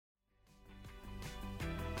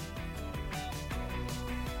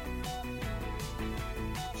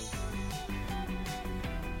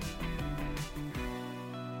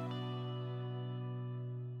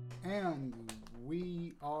And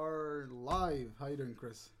we are live. How you doing,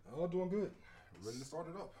 Chris? Oh, doing good. Ready to start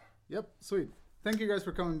it up. Yep, sweet. Thank you guys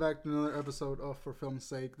for coming back to another episode of For Film's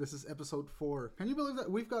Sake. This is episode 4. Can you believe that?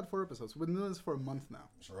 We've got 4 episodes. We've been doing this for a month now.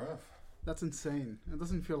 Sure have. That's insane. It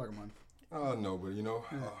doesn't feel like a month. No, but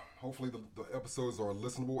hopefully the episodes are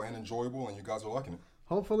listenable and enjoyable, and you guys are liking it.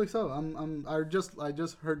 Hopefully so. I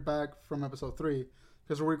just heard back from episode 3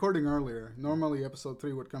 because we're recording earlier. Normally episode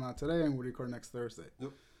 3 would come out today and we record next Thursday.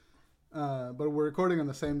 Yep. But we're recording on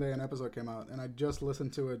the same day an episode came out, and I just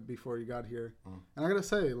listened to it before you got here. And I gotta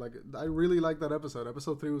say, I really like that episode.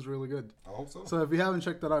 Episode 3 was really good. I hope so. So if you haven't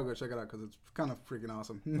checked that out, go check it out because it's kind of freaking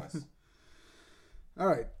awesome. Nice. All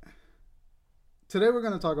right. Today we're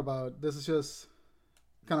gonna talk about, this is just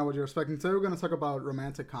kind of what you're expecting. Today we're gonna talk about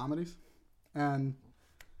romantic comedies, and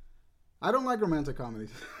I don't like romantic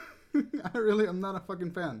comedies. I'm not a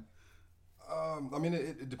fucking fan.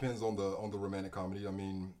 It depends on the romantic comedy. I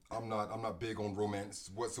mean, I'm not big on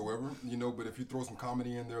romance whatsoever, but if you throw some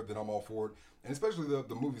comedy in there, then I'm all for it. And especially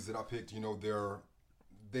the movies that I picked,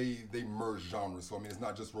 they merge genres. So I mean, it's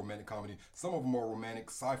not just romantic comedy. Some of them are romantic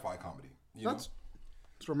sci-fi comedy. It's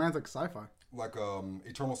romantic sci-fi. Like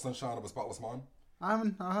Eternal Sunshine of a Spotless Mind. I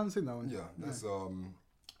haven't seen that one. Yeah, that's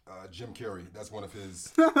Jim Carrey. That's one of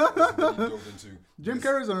his that he dove into. Jim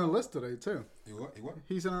Carrey's on our list today too. He what?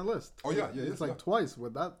 He's on our list. Oh yeah. It's like twice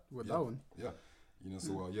with that one. Yeah. He's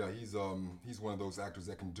one of those actors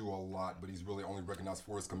that can do a lot, but he's really only recognized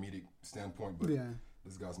for his comedic standpoint. But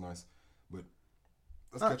this guy's nice. But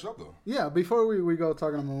let's catch up though. Yeah, before we go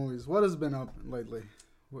talking about movies, what has been up lately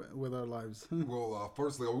with our lives? Well,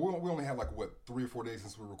 firstly, we only had 3 or 4 days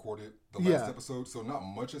since we recorded the last episode, so not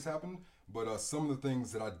much has happened. But some of the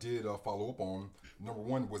things that I did follow up on, number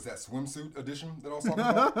one was that swimsuit edition that I was talking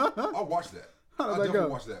about. I watched that. How did I that definitely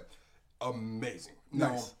go? watched that. Amazing.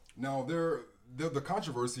 Nice. Now the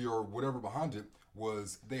controversy or whatever behind it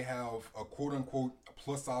was they have a quote unquote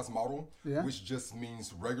plus size model, which just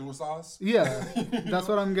means regular size. Yeah, that's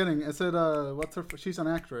what I'm getting. It said, what's her? She's an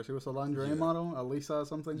actress. She was a lingerie model, Alisa or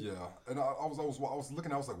something. Yeah, and I was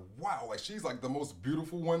looking. I was like, wow, she's the most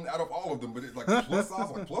beautiful one out of all of them. But it's plus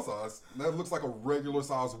size, plus size. That looks like a regular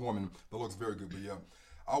size woman. That looks very good. But yeah,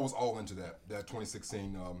 I was all into that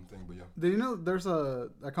 2016 thing. But yeah, do you know there's a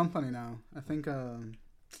company now? I think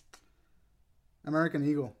American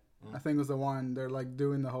Eagle. I think was the one. They're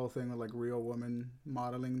doing the whole thing with real women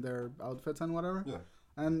modeling their outfits and whatever. Yeah.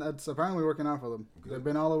 And it's apparently working out for them. Good. They've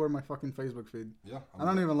been all over my fucking Facebook feed. Yeah. I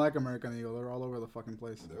don't even like American Eagle. They're all over the fucking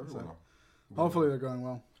place. They're everywhere now. Hopefully they're going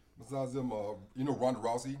well. Besides them, Ronda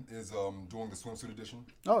Rousey is doing the swimsuit edition.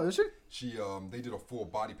 Oh, is she? She they did a full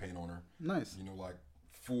body paint on her. Nice.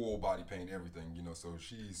 Full body paint, everything. So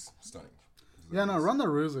she's stunning. Yeah, no, Ronda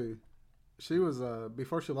Rousey. She was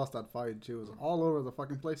before she lost that fight. She was all over the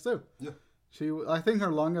fucking place too. Yeah. I think her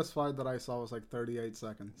longest fight that I saw was 38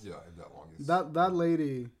 seconds. Yeah, if that long is. That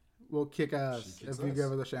lady will kick ass if you give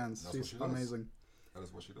her the chance. She's amazing. That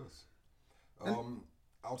is what she does.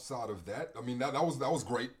 Outside of that, I mean that was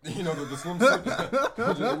great. The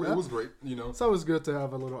swimsuit, it was great. It's always good to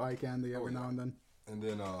have a little eye candy every now and then. And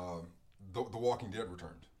then the Walking Dead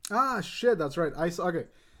returned. Ah shit, that's right. Okay.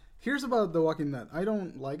 Here's about The Walking Dead. I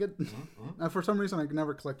don't like it. For some reason, I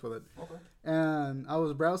never clicked with it. Okay. And I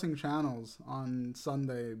was browsing channels on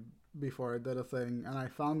Sunday before I did a thing, and I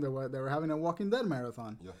found they were having a Walking Dead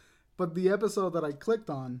marathon. Yeah. But the episode that I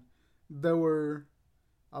clicked on, there were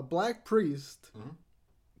a black priest,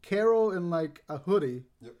 Carol in a hoodie,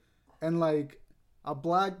 and a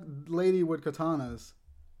black lady with katanas,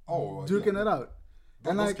 duking it out.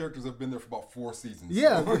 Those characters have been there for about 4 seasons.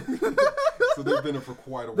 Yeah. So they've been there for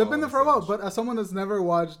quite a while. They've been there for a while, but as someone that's never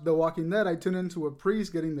watched The Walking Dead, I tune into a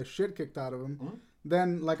priest getting the shit kicked out of him.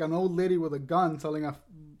 Then, an old lady with a gun telling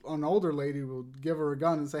an older lady will give her a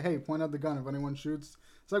gun and say, hey, point out the gun if anyone shoots.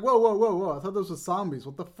 It's like, whoa. I thought this was zombies.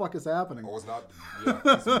 What the fuck is happening? Oh, it's not. Yeah,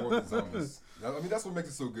 it's more than zombies. I mean, that's what makes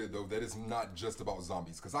it so good, though, that it's not just about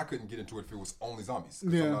zombies. Because I couldn't get into it if it was only zombies.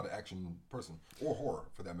 Because I'm not an action person. Or horror,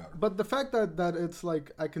 for that matter. But the fact that it's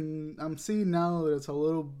I'm seeing now that it's a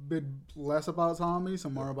little bit less about zombies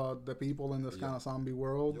and more about the people in this kind of zombie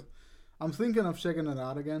world. I'm thinking of checking it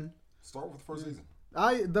out again. Start with the first season.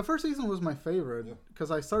 The first season was my favorite.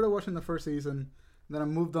 Because I started watching the first season. Then I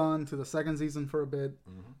moved on to the second season for a bit.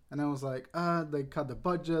 And I was like, they cut the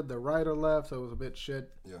budget. The writer left, so it was a bit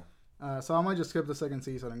shit. Yeah. So I might just skip the second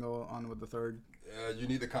season and go on with the third. Yeah, you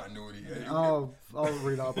need the continuity. I'll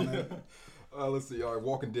read up on it. Let's see. All right,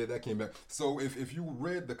 Walking Dead, that came back. So if you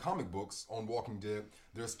read the comic books on Walking Dead,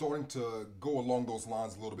 they're starting to go along those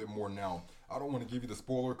lines a little bit more now. I don't want to give you the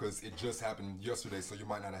spoiler because it just happened yesterday, so you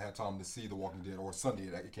might not have had time to see The Walking Dead, or Sunday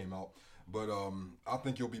that it came out. But I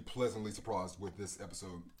think you'll be pleasantly surprised with this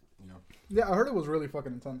episode. You know? Yeah, I heard it was really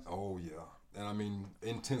fucking intense. Oh yeah, and I mean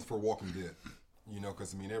intense for Walking Dead. You know,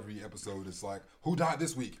 because I mean every episode is like, who died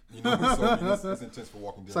this week? You know, so I mean, it's intense for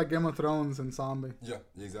Walking Dead. It's like Game of Thrones and zombie. Yeah,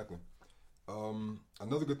 exactly.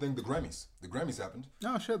 Another good thing, the Grammys. The Grammys happened.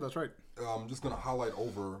 Oh shit, that's right. I'm just gonna highlight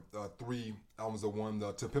over 3 albums that won.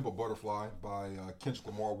 The To Pimp a Butterfly by Kendrick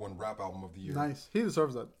Lamar won Rap Album of the Year. Nice, he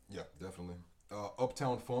deserves that. Yeah, definitely.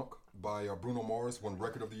 Uptown Funk by Bruno Mars won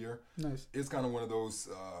Record of the Year. Nice. It's kind of one of those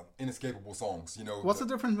inescapable songs, you know. What's the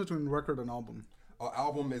difference between record and album?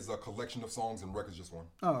 Album is a collection of songs, and record's just one.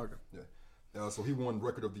 Oh, okay. Yeah. So he won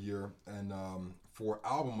Record of the Year, and for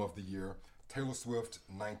Album of the Year, Taylor Swift,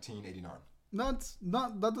 1989.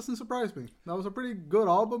 That doesn't surprise me. That was a pretty good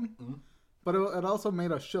album, but it also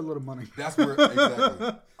made a shitload of money. That's where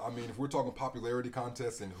exactly. I mean, if we're talking popularity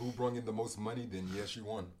contests and who brought in the most money, then yes, she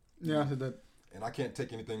won. Yeah, she did. And I can't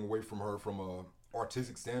take anything away from her from a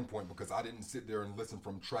artistic standpoint because I didn't sit there and listen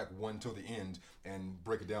from track 1 till the end and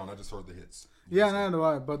break it down. I just heard the hits. Yeah, neither do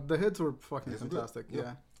I. But the hits were fucking fantastic.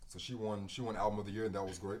 Yeah. So she won Album of the Year, and that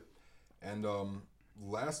was great. And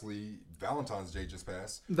lastly, Valentine's Day just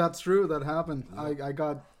passed. That's true. That happened. Yeah.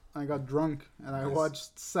 I got drunk and I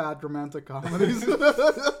watched sad romantic comedies.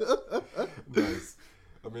 Nice.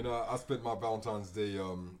 I mean, I spent my Valentine's Day.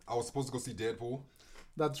 I was supposed to go see Deadpool.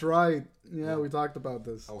 That's right. Yeah, we talked about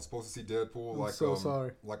this. I was supposed to see Deadpool. I'm so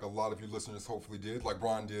sorry. Like a lot of you listeners hopefully did. Like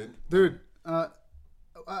Brian did. Dude,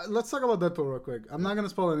 let's talk about Deadpool real quick. I'm not going to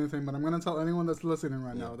spoil anything, but I'm going to tell anyone that's listening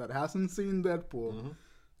right now that hasn't seen Deadpool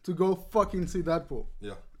to go fucking see Deadpool.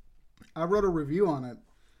 Yeah. I wrote a review on it.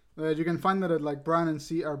 You can find that at like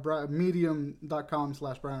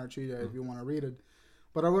medium.com/Brian Archida if you want to read it.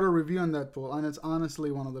 But I wrote a review on Deadpool, and it's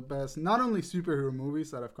honestly one of the best, not only superhero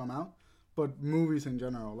movies that have come out, but movies in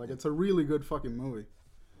general. Like, it's a really good fucking movie.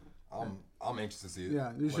 I'm anxious to see it.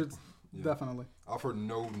 Yeah, you should definitely. I've heard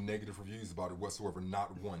no negative reviews about it whatsoever.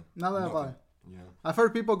 Not one. Not that have I. Yeah. I've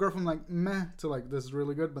heard people go from like meh to like this is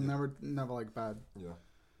really good, but never like bad. Yeah.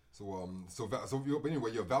 So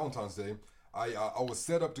anyway, Valentine's Day. I was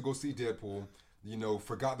set up to go see Deadpool. You know,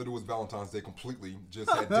 forgot that it was Valentine's Day completely. Just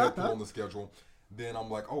had Deadpool on the schedule. Then I'm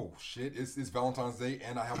like, oh shit, it's Valentine's Day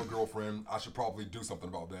and I have a girlfriend. I should probably do something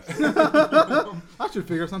about that. I should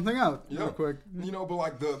figure something out real quick. You know, but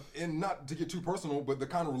like and not to get too personal, but the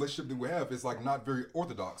kind of relationship that we have is like not very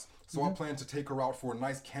orthodox. So I plan to take her out for a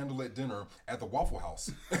nice candlelit dinner at the Waffle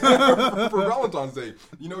House for Valentine's Day.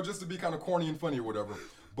 You know, just to be kind of corny and funny or whatever.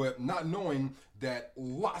 But not knowing that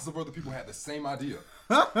lots of other people had the same idea.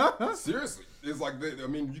 Seriously. It's like,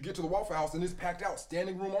 you get to the Waffle House and it's packed out,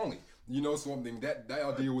 standing room only. You know, so I mean, that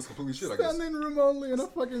idea was completely shit, I guess. Standing room only in a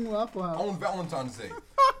fucking Waffle House. On Valentine's Day.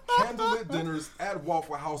 Candlelit dinners at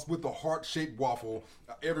Waffle House with the heart-shaped waffle.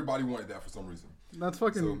 Everybody wanted that for some reason. That's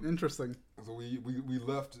fucking interesting. So we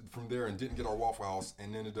left from there and didn't get our Waffle House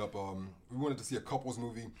and ended up, we wanted to see a couples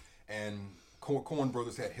movie, and Coen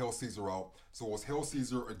Brothers had Hail Caesar out. So it was Hail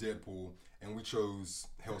Caesar or Deadpool, and we chose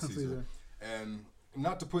Hail Caesar. And I'm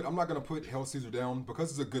not going to put Hail Caesar down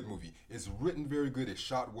because it's a good movie. It's written very good. It's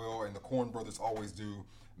shot well, and the Coen Brothers always do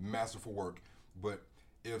masterful work. But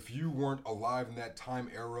if you weren't alive in that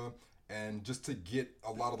time era, and just to get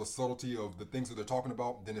a lot of the subtlety of the things that they're talking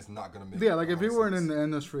about, then it's not going to make like if you weren't in the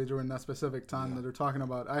industry during that specific time that they're talking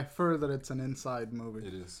about, I fear that it's an inside movie.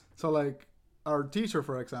 It is. So like our teacher,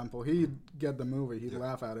 for example, he'd get the movie, he'd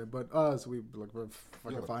laugh at it, but us, we'd be like,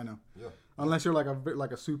 fuck if I know. Yeah. Unless you're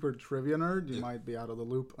like a super trivia nerd, you might be out of the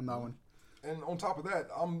loop on that one. And on top of that,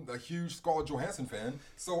 I'm a huge Scarlett Johansson fan,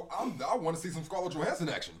 so I want to see some Scarlett Johansson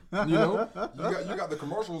action. You know, you got the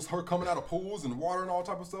commercials, her coming out of pools and water and all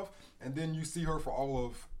type of stuff, and then you see her for all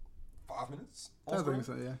of 5 minutes on screen. I think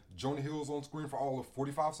so, yeah. Jonah Hill's on screen for all of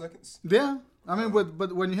 45 seconds. Yeah, I mean,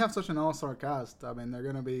 but when you have such an all-star cast, I mean, they're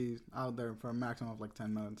gonna be out there for a maximum of like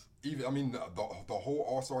 10 minutes. Even the whole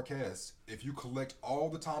all-star cast, if you collect all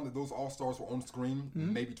the time that those all-stars were on screen,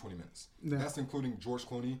 maybe 20 minutes. Yeah. That's including George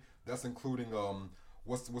Clooney. That's including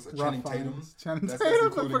Channing Tatum. That's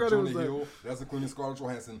including Jonah Hill. That's including Scarlett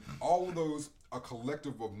Johansson. All of those, a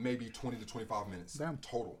collective of maybe 20 to 25 minutes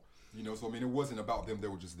total. You know, so I mean, it wasn't about them; they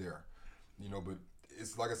were just there. You know, but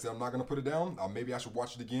it's like I said, I'm not gonna put it down. Maybe I should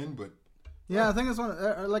watch it again, but yeah, I think it's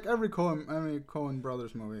one like every Coen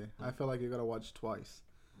Brothers movie. I feel like you gotta watch twice.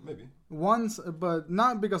 Maybe once, but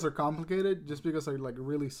not because they're complicated, just because they're like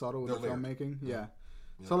really subtle with the filmmaking. Yeah.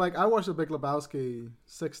 So like I watched The Big Lebowski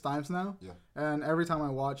 6 times now, and every time I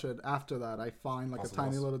watch it after that, I find like a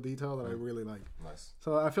tiny little detail that I really like. Nice.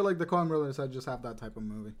 So I feel like the Coen Brothers just have that type of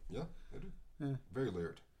movie. Yeah, they do. Yeah. Very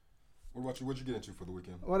layered. What about you? What'd you get into for the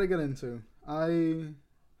weekend? What did I get into?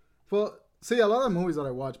 Well, see, a lot of movies that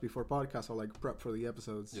I watch before podcasts are like prep for the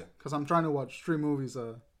episodes. Yeah. Because I'm trying to watch 3 movies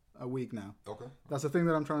a week now. Okay. That's the thing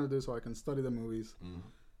that I'm trying to do, so I can study the movies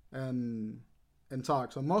and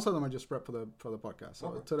talk. So most of them are just prep for the podcast.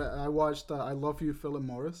 So today I watched I Love You, Philip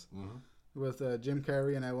Morris with Jim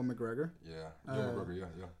Carrey and Ewan McGregor. Yeah. McGregor.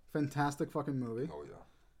 Yeah. Fantastic fucking movie. Oh yeah.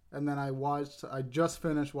 And then I just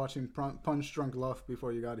finished watching Punch Drunk Love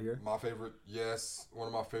before you got here. My favorite, yes, one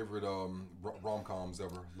of my favorite rom-coms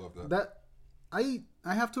ever. Love that. That I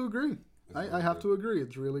have to agree. I have to agree.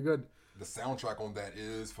 It's really good. The soundtrack on that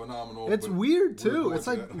is phenomenal. It's weird too. It's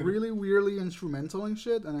like really weirdly instrumental and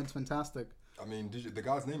shit, and it's fantastic. I mean, the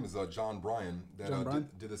guy's name is John Bryan.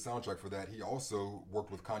 Did the soundtrack for that. He also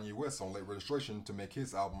worked with Kanye West on Late Registration to make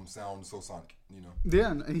his album sound so sonic. You know.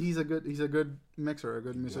 Yeah, and he's a good mixer, a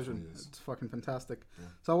good musician. It's fucking fantastic. Yeah.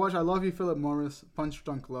 So I watched I Love You, Philip Morris, Punch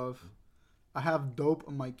Drunk Love. I have Dope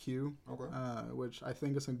on my queue, which I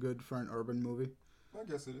think is good for an urban movie. I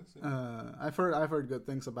guess it is. Yeah. I've heard good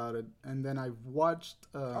things about it, and then I've watched.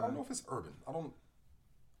 I don't know if it's urban. I don't.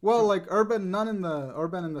 Well, like urban, not in the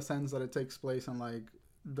urban in the sense that it takes place in like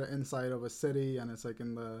the inside of a city, and it's like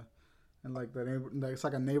it's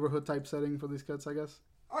like a neighborhood type setting for these kids, I guess.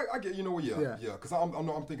 I get, you know what, yeah. Because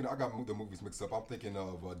I'm thinking, I got the movies mixed up. I'm thinking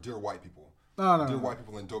of Dear White People. No. White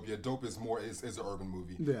People and Dope. Yeah, Dope is an urban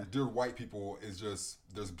movie. Yeah. Dear White People is just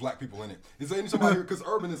there's black people in it. Is there anytime I hear because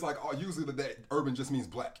urban is like usually urban just means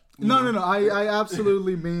black. No. I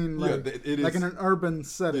absolutely mean like it is, like in an urban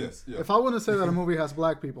setting. Yes, yeah. If I want to say that a movie has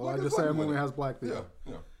black people, I just say a movie has black people.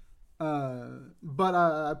 Yeah. But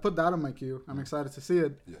I put that on my queue. I'm excited to see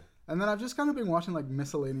it. Yeah. And then I've just kind of been watching like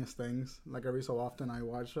miscellaneous things. Like every so often, I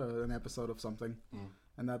watch an episode of something,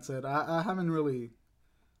 and that's it. I haven't really.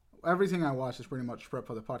 Everything I watch is pretty much prep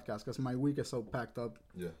for the podcast because my week is so packed up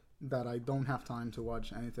that I don't have time to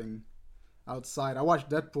watch anything outside. I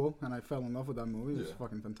watched Deadpool and I fell in love with that movie. It's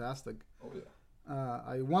fucking fantastic. Oh yeah.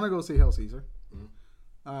 I want to go see Hail Caesar,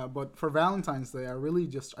 but for Valentine's Day,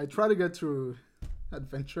 I try to get through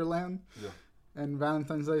Adventureland. Yeah. And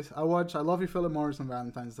Valentine's Day, I Love You, Philip Morris on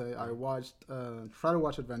Valentine's Day. I try to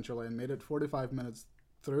watch Adventureland, made it 45 minutes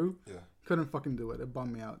through. Yeah. Couldn't fucking do it. It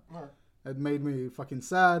bummed me out. All right. It made me fucking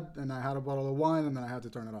sad, and I had a bottle of wine, and then I had to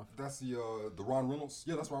turn it off. That's the Ron Reynolds?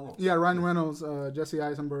 Yeah, that's Ron Reynolds. Yeah, Ryan Reynolds, Jesse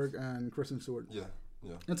Eisenberg, and Kristen Stewart. Yeah.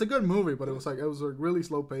 It's a good movie, but it was really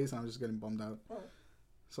slow pace, and I was just getting bummed out. All right.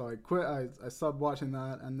 So I quit. I stopped watching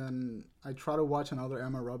that, and then I tried to watch another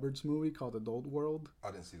Emma Roberts movie called Adult World.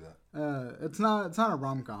 I didn't see that. It's not a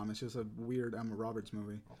rom-com. It's just a weird Emma Roberts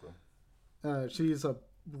movie. Okay. She's a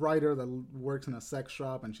writer that works in a sex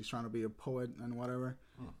shop, and she's trying to be a poet and whatever.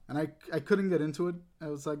 And I couldn't get into it. It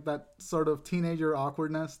was like that sort of teenager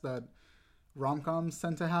awkwardness that rom-coms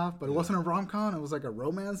tend to have, but it wasn't a rom-com. It was like a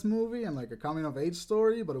romance movie and like a coming-of-age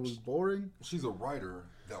story, but it was boring. She's a writer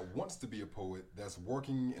that wants to be a poet that's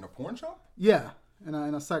working in a porn shop? Yeah, in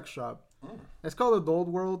a sex shop. It's called Adult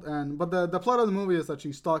World, but the plot of the movie is that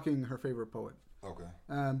she's stalking her favorite poet. Okay.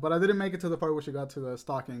 But I didn't make it to the part where she got to the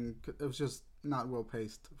stalking. It was just not well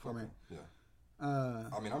paced for me. Yeah.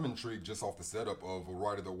 I mean, I'm intrigued just off the setup of a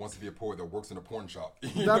writer that wants to be a poet that works in a porn shop.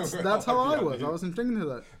 That's how I was. I was intrigued into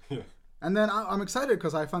that. Yeah. And then I'm excited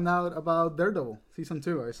because I found out about Daredevil season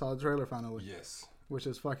 2. I saw the trailer finally. Yes. Which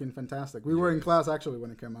is fucking fantastic. We were in class actually when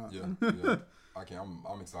it came out. Yeah.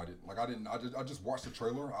 I'm excited. Like I just watched the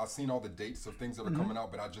trailer. I've seen all the dates of things that are coming out,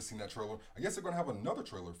 but I just seen that trailer. I guess they're gonna have another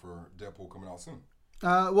trailer for Deadpool coming out soon.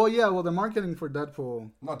 Well, the marketing for Deadpool.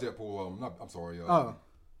 Not Deadpool. I'm sorry.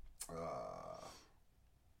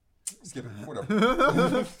 Skip it.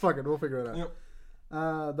 Whatever. Fuck it. We'll figure it out. Yep.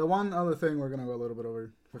 The one other thing, we're going to go a little bit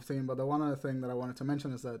over 15, but the one other thing that I wanted to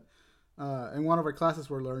mention is that in one of our classes,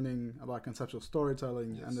 we're learning about conceptual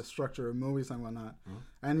storytelling and the structure of movies and whatnot.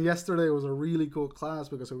 And yesterday was a really cool class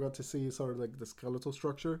because we got to see sort of like the skeletal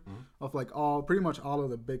structure of like pretty much all of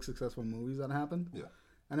the big successful movies that happened. Yeah.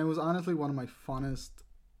 And it was honestly one of my funnest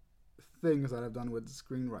things that I've done with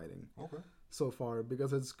screenwriting so far,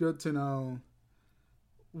 because it's good to know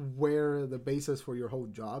where the basis for your whole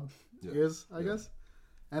job is, I guess.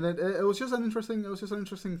 And it was just an interesting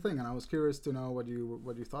thing, and I was curious to know what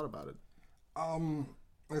you thought about it.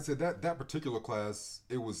 Like I said, that particular class,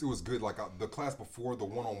 it was good. Like the class before, the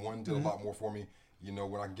one-on-one did a lot more for me. You know,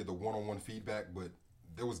 when I can get the one-on-one feedback, but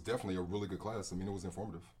it was definitely a really good class. I mean, it was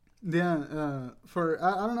informative. Yeah.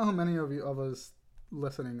 I don't know how many of us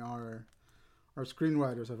listening are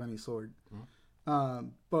screenwriters of any sort,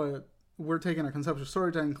 but we're taking a conceptual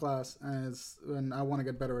storytelling class, and I want to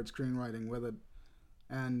get better at screenwriting with it.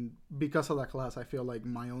 And because of that class, I feel like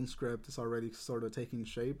my own script is already sort of taking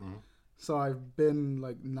shape. So I've been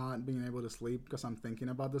like not being able to sleep because I'm thinking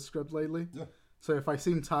about the script lately. Yeah. So if I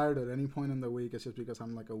seem tired at any point in the week, it's just because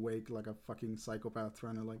I'm like awake like a fucking psychopath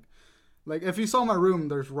trying to like if you saw my room,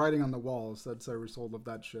 there's writing on the walls. That's a result of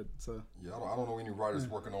that shit. So yeah, I don't know any writers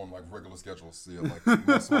working on like regular schedules. Yeah, like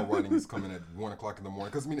most of my writing is coming at 1:00 in the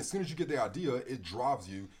morning. Because I mean, as soon as you get the idea, it drives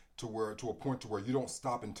you to a point to where you don't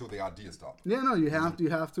stop until the idea stops. Yeah, no, you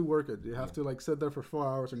have to work it. You have to like sit there for 4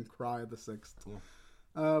 hours and cry at the 6th.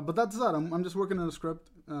 Yeah. But that's that. I'm just working on a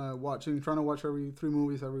script, trying to watch 3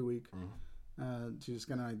 movies every week. To just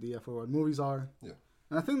get an idea for what movies are. Yeah.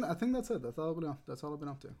 And I think that's it. That's all I've been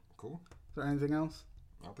up to. Cool. Is there anything else?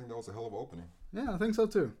 I think that was a hell of an opening. Yeah, I think so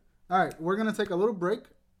too. All right, we're gonna take a little break,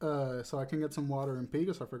 so I can get some water and pee,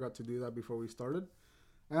 because I forgot to do that before we started.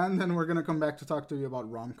 And then we're gonna come back to talk to you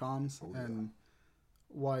about rom-coms and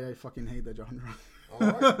why I fucking hate that genre. All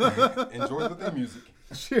right. Enjoy the theme music.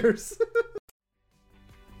 Cheers.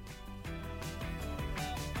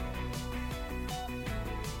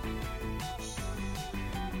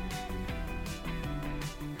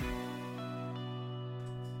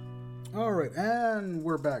 All right, and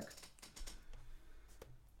we're back.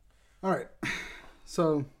 All right,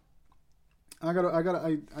 so I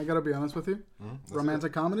gotta be honest with you.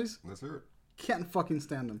 Romantic comedies, Let's hear it. can't fucking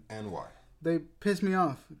stand them. And why? They piss me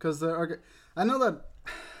off because they're. I know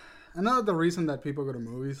that the reason that people go to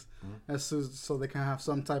movies is so they can have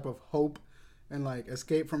some type of hope and like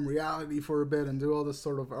escape from reality for a bit and do all this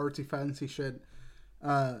sort of artsy fancy shit.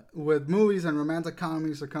 With movies and romantic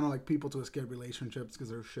comedies, they're kind of like people to escape relationships because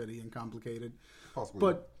they're shitty and complicated. Possibly.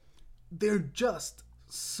 But they're just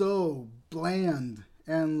so bland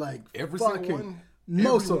and like Every fucking single one?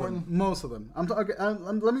 most Everyone? of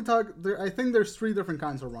them. Let me talk. I think there's 3 different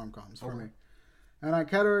kinds of rom-coms for me, and I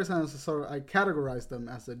categorize them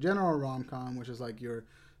as the general rom-com, which is like your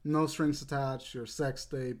no strings attached, your sex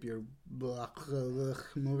tape, your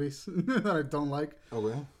movies that I don't like.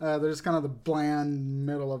 Okay. They're just kind of the bland,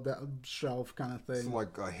 middle of the shelf kind of thing. So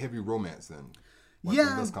like a heavy romance then?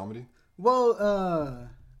 Yeah. Less comedy? Well,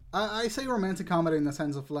 I say romantic comedy in the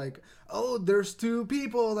sense of like, oh, there's 2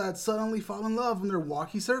 people that suddenly fall in love under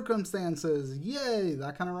wacky circumstances. Yay!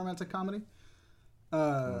 That kind of romantic comedy.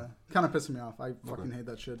 Kind of pisses me off. I fucking hate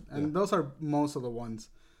that shit. And those are most of the ones.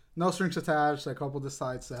 No strings attached. A couple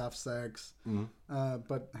decides to have sex,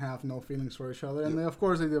 but have no feelings for each other. And they, of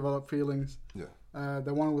course, they develop feelings. Yeah.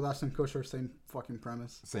 The one with Ashton Kutcher, same fucking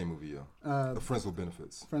premise. Same movie, yeah. The Friends with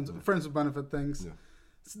Benefits. Friends with benefit things. Yeah.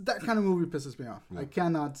 That kind of movie pisses me off. Yeah. I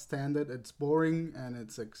cannot stand it. It's boring and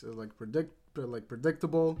it's like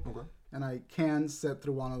predictable. Okay. And I can't sit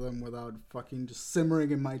through one of them without fucking just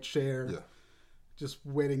simmering in my chair. Yeah. Just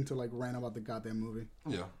waiting to like rant about the goddamn movie.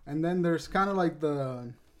 Yeah. And then there's kind of like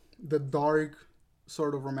the dark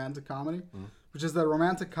sort of romantic comedy, which is the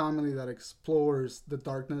romantic comedy that explores the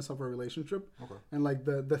darkness of a relationship and like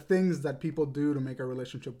the things that people do to make a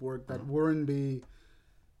relationship work that wouldn't be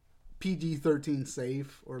PG-13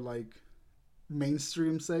 safe or like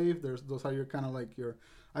mainstream safe. Those are your kind of like your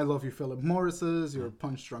I Love You Philip Morris's, your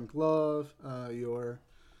Punch Drunk Love, your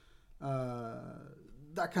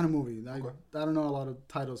that kind of movie. I don't know a lot of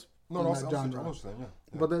titles. No, that genre. Yeah.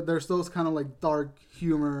 But there's those kind of like dark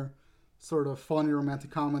humor, sort of funny romantic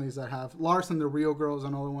comedies that have Lars and the Real Girl is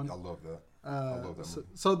another one. I love that. I love that movie.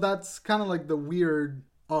 So that's kind of like the weird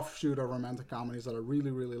offshoot of romantic comedies that I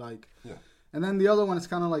really, really like. Yeah. And then the other one is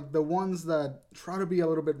kind of like the ones that try to be a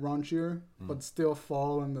little bit raunchier, but still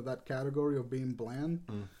fall into that category of being bland.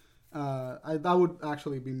 That would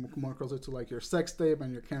actually be more closer to like your Sex Tape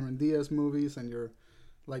and your Cameron Diaz movies and your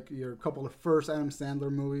couple of first Adam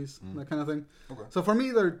Sandler movies, that kind of thing. Okay. So for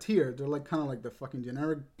me, they're tiered. They're like kind of like the fucking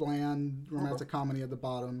generic, bland romantic comedy at the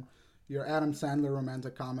bottom. Your Adam Sandler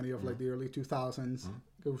romantic comedy of like the early 2000s,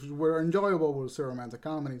 which were enjoyable with romantic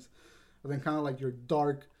comedies. But then kind of like your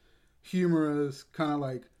dark, humorous, kind of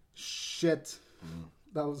like shit.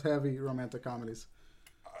 That was heavy romantic comedies.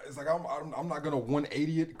 It's like I'm not gonna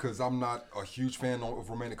 180 it because I'm not a huge fan of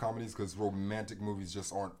romantic comedies because romantic movies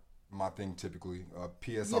just aren't my thing typically.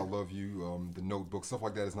 P.S. I Love You, The Notebook, stuff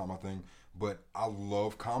like that is not my thing. But I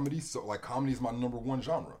love comedy, so like comedy is my number 1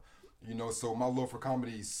 genre. You know, so my love for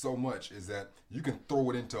comedy so much is that you can throw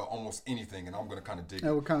it into almost anything, and I'm gonna kind of dig it.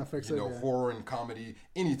 We'll kind of fix it. You know, horror and comedy,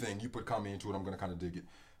 anything you put comedy into it, I'm gonna kind of dig it.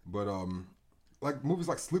 But like movies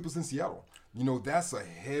like Sleepless in Seattle, you know, that's a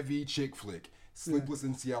heavy chick flick. Sleepless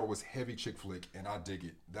in Seattle was heavy chick flick, and I dig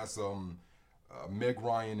it. That's Meg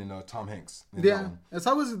Ryan and Tom Hanks. Yeah, there's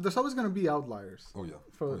always going to be outliers. Oh yeah,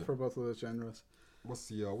 for both of those genres. what's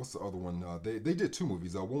the other one? They did two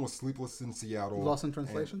movies. One was Sleepless in Seattle. Lost in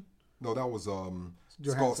Translation? No, that was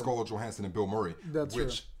Scarlett Johansson and Bill Murray. That's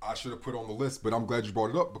which I should have put on the list, but I'm glad you brought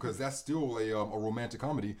it up because that's still a romantic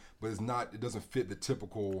comedy, but it's not. It doesn't fit the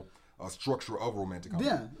typical structure of romantic comedy.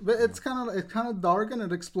 Yeah, but it's kind of dark and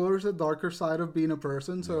it explores the darker side of being a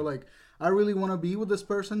person. So like, I really want to be with this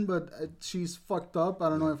person, but she's fucked up. I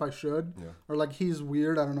don't know if I should. Yeah. Or like, he's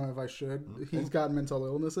weird. I don't know if I should. He's got mental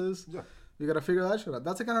illnesses. Yeah. You got to figure that shit out.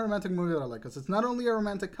 That's the kind of romantic movie that I like because it's not only a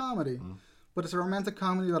romantic comedy. But it's a romantic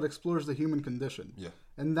comedy that explores the human condition. Yeah.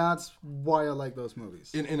 And that's why I like those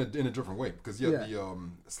movies. In a different way. Because, the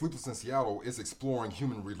Sleepless in Seattle is exploring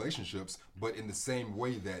human relationships, but in the same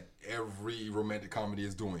way that every romantic comedy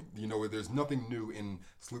is doing. You know, there's nothing new in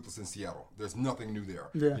Sleepless in Seattle. There's nothing new there.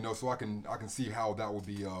 Yeah. You know, so I can see how that would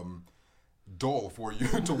be dull for you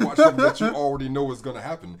to watch something that you already know is going to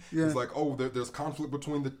happen. Yeah. It's like, oh, there's conflict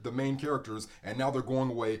between the main characters, and now they're going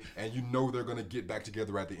away, and you know they're going to get back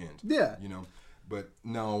together at the end. Yeah. You know, but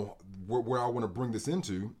now where I want to bring this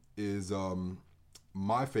into is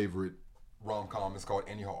my favorite rom-com is called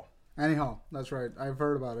Annie Hall. Annie Hall, that's right. I've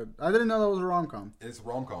heard about it. I didn't know that was a rom-com. It's a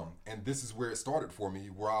rom-com, and this is where it started for me,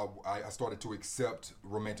 where I started to accept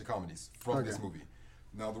romantic comedies from this movie.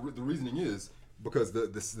 Now, the reasoning is because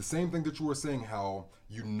the same thing that you were saying, how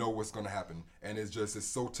you know what's going to happen, and it's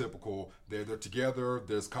so typical. They're together,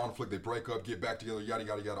 there's conflict, they break up, get back together, yada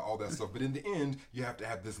yada yada, all that stuff. But in the end, you have to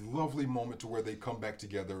have this lovely moment to where they come back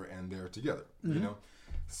together and they're together. You know,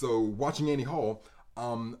 so watching Annie Hall,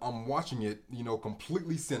 I'm watching it, you know,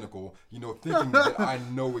 completely cynical, you know, thinking that I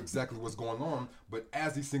know exactly what's going on. But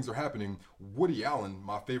as these things are happening, Woody Allen,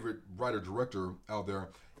 my favorite writer-director out there,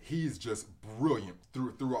 he's just brilliant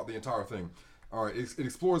throughout the entire thing. All right, it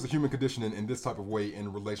explores the human condition in this type of way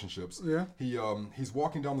in relationships. Yeah. He's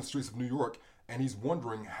walking down the streets of New York, and he's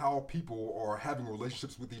wondering how people are having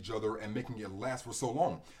relationships with each other and making it last for so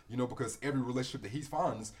long. You know, because every relationship that he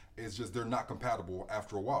finds is just they're not compatible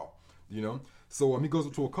after a while. You know, so he goes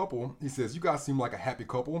up to a couple. He says, "You guys seem like a happy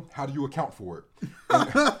couple. How do you account for it?" Like,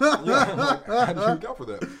 how do you account for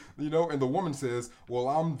that? You know, and the woman says, "Well,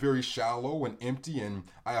 I'm very shallow and empty, and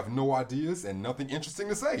I have no ideas and nothing interesting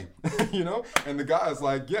to say." You know, and the guy is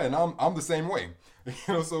like, "Yeah, and I'm the same way." You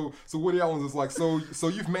know, so Woody Allen is like, "So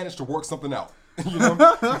you've managed to work something out." You know?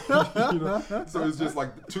 You know, so it's just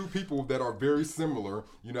like two people that are very similar,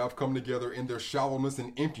 you know, have come together in their shallowness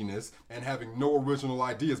and emptiness and having no original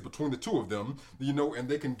ideas between the two of them, you know, and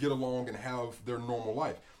they can get along and have their normal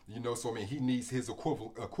life, you know. So I mean, he needs his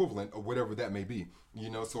equivalent of whatever that may be, you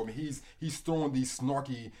know. So I mean, he's throwing these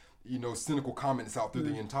snarky, you know, cynical comments out through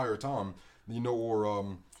the entire time, you know,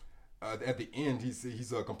 or at the end,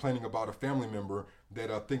 he's complaining about a family member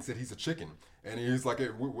that thinks that he's a chicken, and he's like,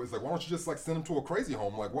 why don't you just like send him to a crazy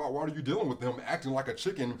home? Like, why are you dealing with him acting like a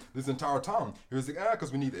chicken this entire time? He was like,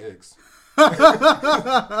 because we need the eggs. You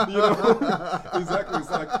know, exactly. It's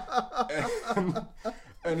like,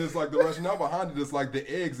 and it's like the rationale behind it is like the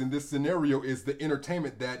eggs in this scenario is the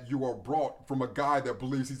entertainment that you are brought from a guy that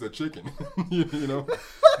believes he's a chicken. You know.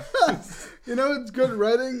 You know, it's good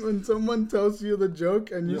writing when someone tells you the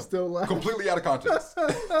joke and you still laugh. Completely out of context.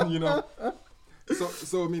 You know.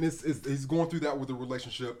 So I mean, he's going through that with the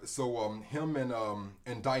relationship. So him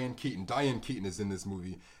and Diane Keaton. Diane Keaton is in this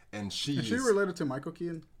movie, and is she related to Michael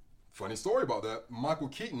Keaton? Funny story about that. Michael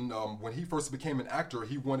Keaton, when he first became an actor,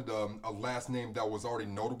 he wanted a last name that was already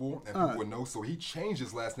notable and people would know. So he changed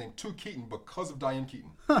his last name to Keaton because of Diane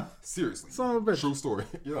Keaton. Seriously. Son of a bitch. True story.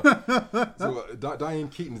 Yeah. So Diane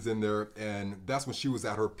Keaton's in there, and that's when she was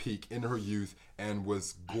at her peak in her youth and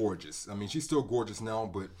was gorgeous. I mean, she's still gorgeous now,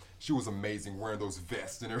 but she was amazing wearing those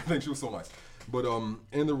vests and everything. She was so nice. But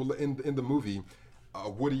in the movie,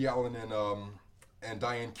 Woody Allen and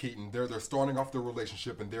Diane Keaton, they're starting off their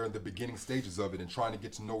relationship, and they're in the beginning stages of it and trying to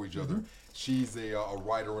get to know each other. She's a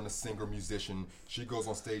writer and a singer, musician. She goes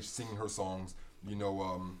on stage singing her songs. You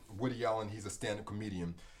know, Woody Allen, he's a stand-up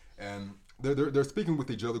comedian, and they're speaking with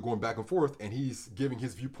each other, going back and forth, and he's giving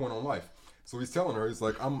his viewpoint on life. So he's telling her, he's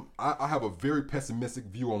like, I have a very pessimistic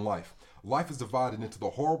view on life. Life is divided into the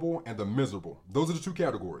horrible and the miserable. Those are the two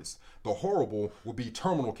categories. The horrible will be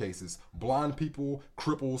terminal cases, blind people,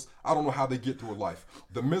 cripples. I don't know how they get through life.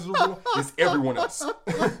 The miserable is everyone else.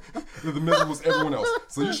 The miserable is everyone else.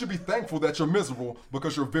 So you should be thankful that you're miserable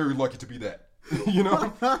because you're very lucky to be that. You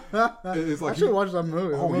know? It's like I should watch that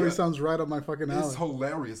movie. The movie sounds right up my fucking alley. It's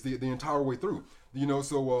hilarious the entire way through. You know,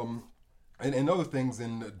 so and other things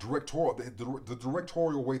in the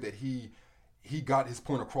directorial way that he got his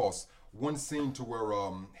point across. One scene to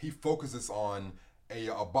where he focuses on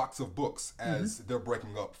a box of books as they're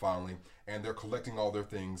breaking up finally, and they're collecting all their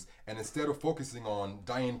things. And instead of focusing on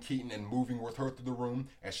Diane Keaton and moving with her through the room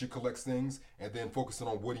as she collects things, and then focusing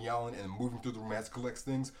on Woody Allen and moving through the room as he collects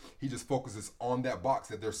things, he just focuses on that box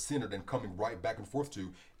that they're centered and coming right back and forth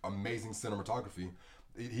to. Amazing cinematography.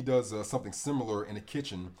 He does something similar in the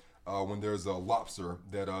kitchen. When there's a lobster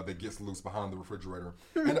that gets loose behind the refrigerator,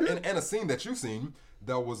 and a scene that you've seen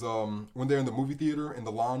that was when they're in the movie theater in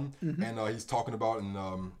the lawn, and he's talking about,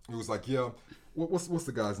 and he was like, yeah, what's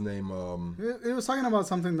the guy's name? He was talking about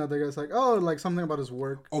something that the guy's like, oh, like something about his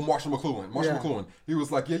work. Oh, Marshall McLuhan. McLuhan. He was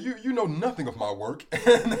like, yeah, you know nothing of my work,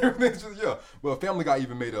 and everything's just Well, Family Guy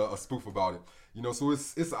even made a spoof about it, so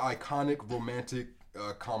it's an iconic romantic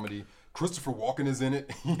comedy. Christopher Walken is in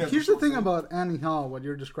it. Here's the thing about Annie Hall, what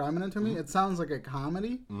you're describing it to me, it sounds like a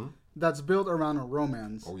comedy that's built around a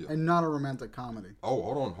romance and not a romantic comedy. Oh,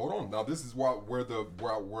 hold on. Now this is where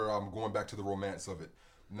I'm going back to the romance of it.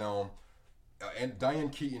 Now, and Diane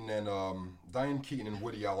Keaton and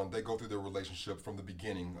Woody Allen, they go through their relationship from the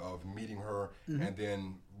beginning of meeting her and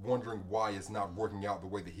then wondering why it's not working out the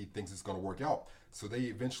way that he thinks it's going to work out. So they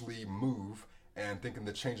eventually move and thinking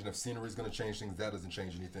the changing of scenery is going to change things. That doesn't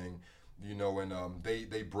change anything. And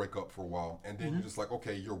they break up for a while, and then you're just like,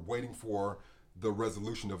 okay, you're waiting for the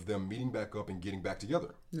resolution of them meeting back up and getting back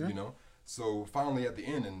together. So finally at the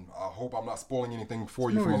end, and I hope I'm not spoiling anything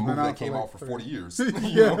for you from a movie that came out for 40 years.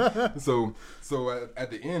 So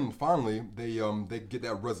at the end, finally they get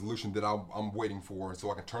that resolution that I'm waiting for,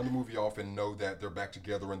 so I can turn the movie off and know that they're back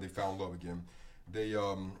together and they found love again.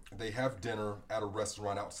 They have dinner at a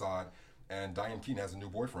restaurant outside, and Diane Keaton has a new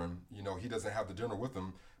boyfriend. He doesn't have the dinner with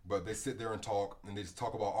them. But they sit there and talk, and they just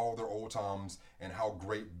talk about all their old times and how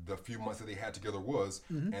great the few months that they had together was.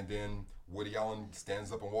 And then Woody Allen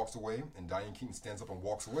stands up and walks away, and Diane Keaton stands up and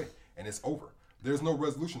walks away, and it's over. There's no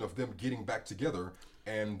resolution of them getting back together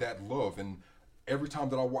and that love. And every time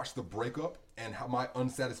that I watch the breakup and how my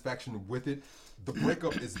unsatisfaction with it, the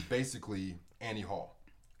breakup is basically Annie Hall.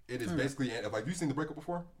 It is basically, have you seen the breakup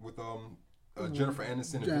before with Jennifer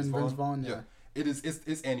Aniston and Vince Vaughn? Yeah.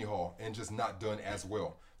 It's Annie Hall, and just not done as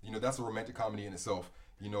well. That's a romantic comedy in itself,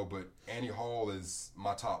 but Annie Hall is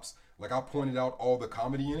my tops. Like, I pointed out all the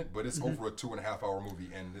comedy in it, but it's over a 2.5 hour movie,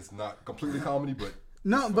 and it's not completely comedy, but...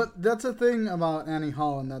 No, but that's the thing about Annie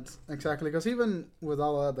Hall, and that's exactly, because even with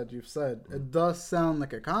all of that you've said, it does sound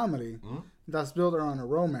like a comedy that's built around a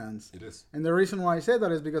romance. It is. And the reason why I say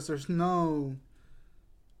that is because there's no...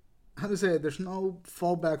 How to say it? There's no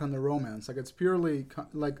fallback on the romance. Like, it's purely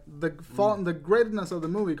the greatness of the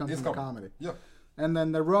movie comes from the comedy. Yeah. And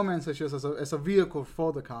then the romance is just as a vehicle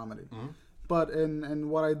for the comedy. But in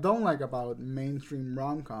what I don't like about mainstream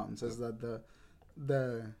rom-coms is that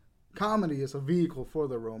the comedy is a vehicle for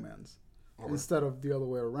the romance instead of the other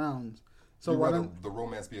way around. So why don't the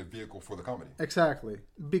romance be a vehicle for the comedy? Exactly,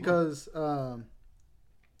 because the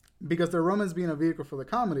romance being a vehicle for the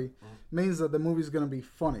comedy means that the movie's going to be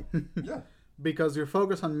funny. Yeah. Because you're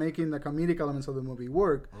focused on making the comedic elements of the movie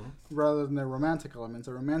work rather than the romantic elements.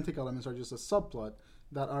 The romantic elements are just a subplot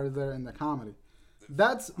that are there in the comedy.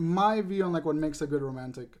 That's my view on what makes a good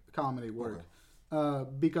romantic comedy work.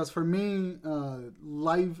 Because for me,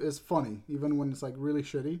 life is funny, even when it's really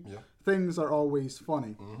shitty. Yeah. Things are always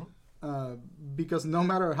funny. Because no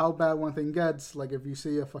matter how bad one thing gets, if you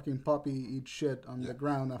see a fucking puppy eat shit on the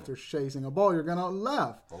ground after chasing a ball, you're gonna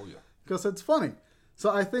laugh. Oh yeah. Because it's funny. So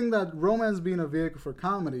I think that romance being a vehicle for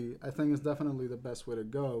comedy, I think is definitely the best way to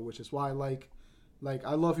go, which is why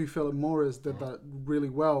I Love You, Philip Morris did that really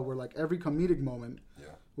well, where every comedic moment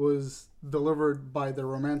was delivered by the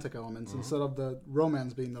romantic elements instead of the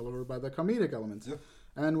romance being delivered by the comedic elements. Yep.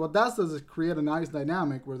 And what that does is create a nice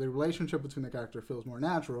dynamic where the relationship between the character feels more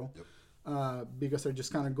natural because they're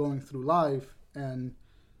just kind of going through life. And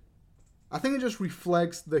I think it just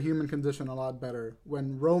reflects the human condition a lot better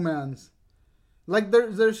when romance...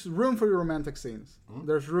 there's room for your romantic scenes.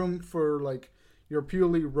 There's room for your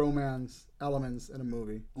purely romance elements in a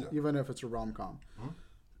movie, even if it's a rom-com.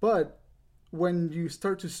 But when you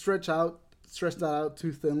start to stretch that out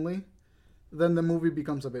too thinly, then the movie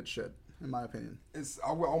becomes a bit shit, in my opinion. I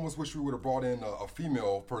almost wish we would have brought in a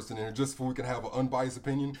female person in here just so we can have an unbiased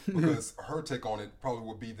opinion, because her take on it probably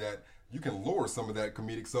would be that you can lower some of that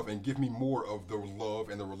comedic stuff and give me more of the love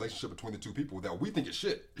and the relationship between the two people that we think is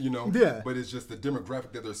shit, Yeah. But it's just the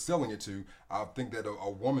demographic that they're selling it to. I think that a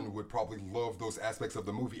woman would probably love those aspects of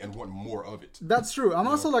the movie and want more of it. That's true. I'm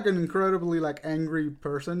also an incredibly angry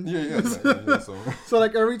person. Yeah. So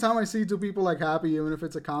every time I see two people happy, even if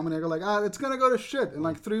it's a comedy, I go it's gonna go to shit. In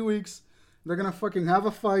 3 weeks, they're gonna fucking have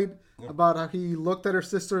a fight about how he looked at her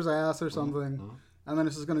sister's ass or something. and then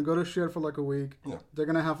it's just gonna go to shit for like a week. Yeah. They're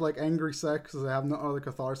gonna have like angry sex because they have no other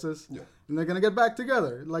catharsis. Yeah. And they're gonna get back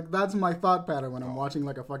together. Like that's my thought pattern when I'm watching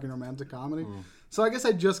like a fucking romantic comedy. So I guess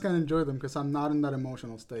I just can enjoy them because I'm not in that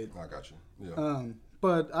emotional state. I got you. Yeah.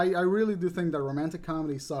 But I really do think that romantic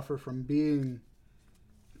comedies suffer from being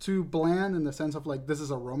too bland in the sense of like this is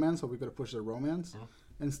a romance, so we gotta push the romance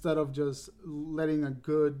instead of just letting a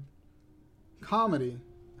good comedy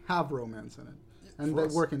have romance in it. And they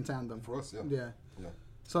work in tandem. For us, yeah. Yeah. Yeah.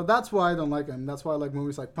 So that's why I don't like them. That's why I like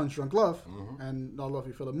movies like Punch Drunk Love and I Love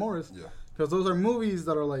You, Philip Morris. Yeah. Because those are movies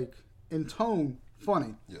that are like in tone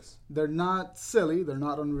funny. Yes. They're not silly. They're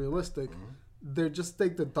not unrealistic. They just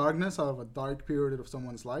take the darkness out of a dark period of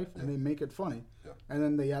someone's life and they make it funny. Yeah. And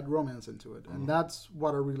then they add romance into it. And that's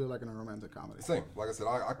what I really like in a romantic comedy. Same. Like I said,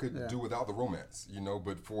 I could do without the romance, you know,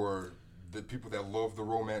 but for the people that love the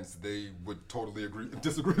romance, they would totally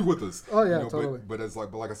disagree with us. Oh yeah, you know, totally. But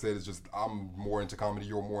like I said, it's just I'm more into comedy.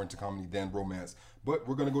 You're more into comedy than romance. But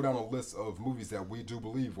we're gonna go down a list of movies that we do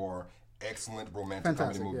believe are excellent romantic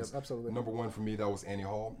comedy movies. Yeah, absolutely. Number one for me, that was Annie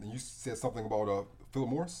Hall, and you said something about Philip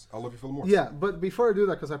Morris. I Love You, Philip Morris. Yeah, but before I do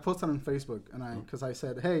that, because I posted on Facebook and because I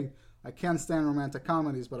said, hey, I can't stand romantic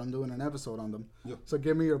comedies, but I'm doing an episode on them. Yeah. So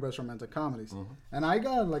give me your best romantic comedies. And I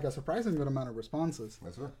got like a surprising good amount of responses.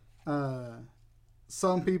 That's right.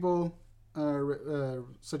 Some people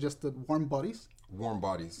suggested Warm Bodies. Warm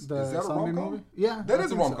Bodies. The Is that a zombie rom-com? movie? Yeah, That I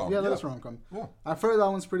is a think so. rom-com. Yeah, that is a rom-com. Yeah. I've heard that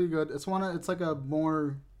one's pretty good. It's like a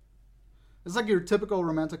more. It's like your typical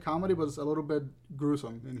romantic comedy, but it's a little bit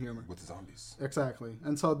gruesome in humor. With the zombies. Exactly.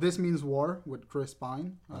 And so This Means War with Chris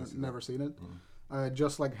Pine. I've never seen it.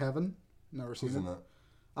 Just Like Heaven. Never seen Who's it. in that?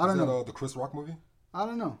 I don't know. The Chris Rock movie? I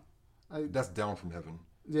don't know. That's Down from Heaven.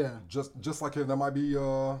 Yeah. Just like Heaven, that might be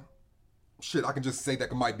shit. I can just say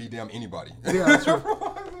that might be damn anybody. Yeah, that's true.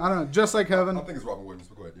 I don't know. Just Like Heaven. I think it's Robin Williams,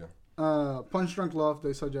 but go ahead, yeah. Punch Drunk Love,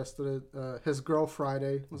 they suggested it. His Girl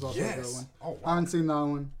Friday was also a good one. Oh, wow. I haven't seen that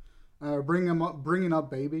one. Bringing Up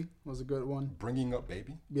Baby was a good one. Bringing Up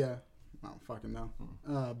Baby? Yeah. I don't fucking know.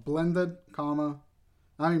 Blended,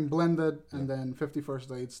 and then 50 First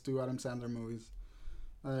Dates, two Adam Sandler movies.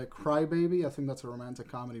 Cry Baby, I think that's a romantic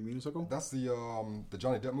comedy musical. That's the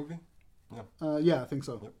Johnny Depp movie? Yeah. Yeah, I think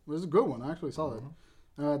so. Yep. It was a good one. I actually saw it.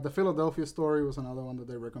 The Philadelphia Story was another one that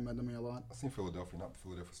they recommended me a lot. I've seen Philadelphia, not the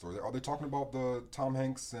Philadelphia Story. Are they talking about the Tom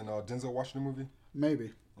Hanks and Denzel Washington movie?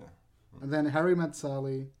 Maybe. Yeah. And then Harry Met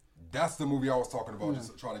Sally. That's the movie I was talking about,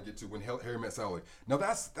 just trying to get to when Harry Met Sally. Now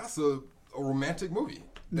that's a romantic movie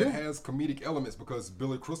that has comedic elements because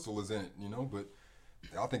Billy Crystal is in it, you know, but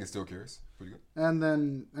I think it still carries pretty good. And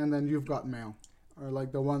then You've Got Mail, or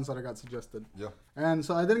like the ones that I got suggested. Yeah. And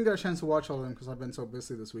so I didn't get a chance to watch all of them because I've been so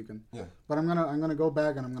busy this weekend. Yeah. But I'm gonna go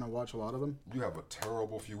back and I'm gonna watch a lot of them. You have a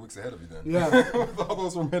terrible few weeks ahead of you then. Yeah. With all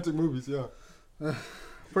those romantic movies, yeah.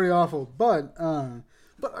 Pretty awful. But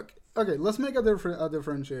okay, let's make a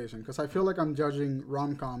differentiation because I feel like I'm judging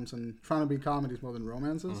rom-coms and trying to be comedies more than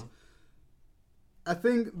romances. I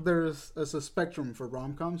think there's a spectrum for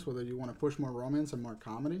rom-coms, whether you want to push more romance and more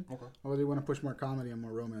comedy, or whether you want to push more comedy and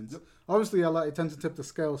more romance. Yep. Obviously, I tend to tip the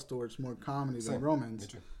scales towards more comedy than romance. Me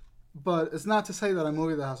too. But it's not to say that a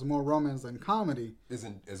movie that has more romance than comedy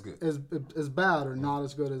Isn't as good. is bad or not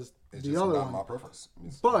as good as It's the just other not one. my preference.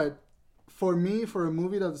 But for me, for a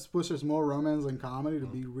movie that pushes more romance than comedy to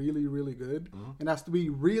be really, really good, it has to be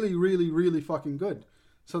really, really, really fucking good,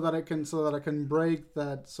 so that I can break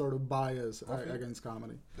that sort of bias against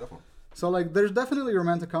comedy. Definitely. So like, there's definitely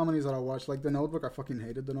romantic comedies that I watch, like The Notebook. I fucking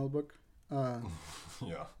hated The Notebook.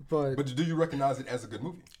 Yeah. But do you recognize it as a good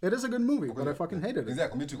movie? it is a good movie, but I fucking hated it.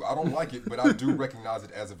 Exactly. Me too. I don't like it, but I do recognize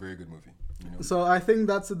it as a very good movie. You know? So I think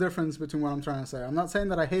that's the difference between what I'm trying to say. I'm not saying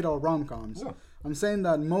that I hate all rom-coms. Yeah. I'm saying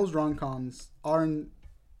that most rom-coms aren't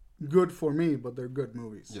good for me, but they're good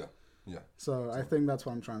movies. Yeah. Yeah. So I think that's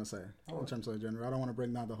what I'm trying to say in terms of the genre. I don't want to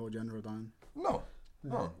bring down the whole genre down. No.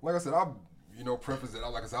 Like I said, preface that.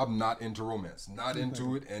 Like I said, I'm not into romance. Not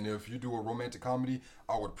into it. And if you do a romantic comedy,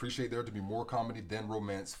 I would appreciate there to be more comedy than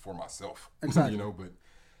romance for myself. Exactly. You know, but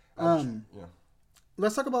yeah.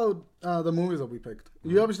 Let's talk about the movies that we picked.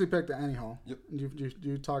 You obviously picked Annie Hall. Yep.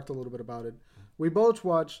 You talked a little bit about it. We both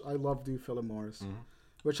watched I Love You, Philip Morris,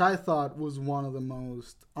 which I thought was one of the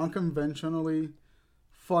most unconventionally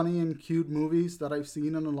funny and cute movies that I've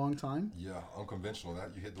seen in a long time. Yeah, unconventional.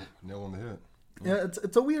 That you hit the nail on the head. Yeah,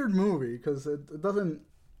 it's a weird movie because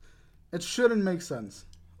it shouldn't make sense,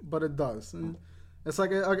 but it does. It's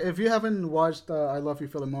like if you haven't watched I Love You,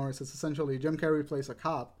 Philip Morris, it's essentially Jim Carrey plays a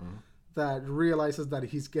cop that realizes that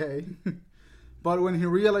he's gay, But when he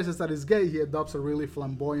realizes that he's gay, he adopts a really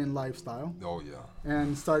flamboyant lifestyle. Oh yeah.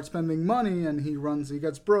 And starts spending money, and he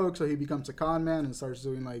gets broke, so he becomes a con man and starts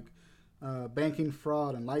doing like banking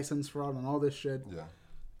fraud and license fraud and all this shit. Yeah.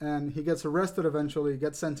 And he gets arrested eventually,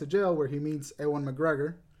 gets sent to jail where he meets Ewan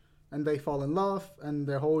McGregor, and they fall in love, and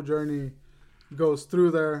their whole journey goes through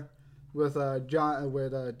there with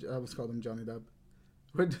let's call him Johnny Depp,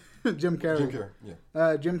 with Jim Carrey. Jim Carrey,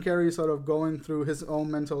 yeah. Jim Carrey sort of going through his own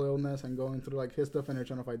mental illness and going through like his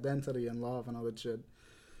definition of identity and love and all that shit,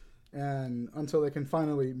 and until they can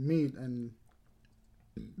finally meet and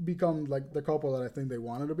become like the couple that I think they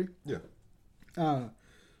wanted to be. Yeah.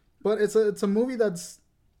 But it's a movie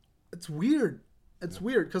it's weird. It's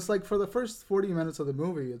weird because like for the first 40 minutes of the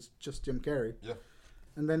movie, it's just Jim Carrey. Yeah.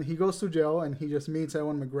 And then he goes to jail and he just meets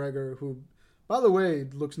Ewan McGregor, who, by the way,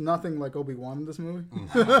 looks nothing like Obi-Wan in this movie.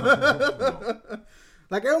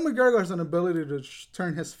 Like Ewan McGregor has an ability to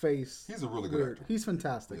turn his face. He's a really good actor. He's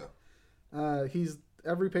fantastic. Yeah. He's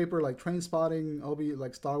every paper like Trainspotting,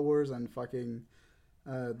 like Star Wars, and fucking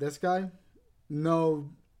this guy. No,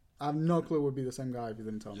 I have no clue would be the same guy if you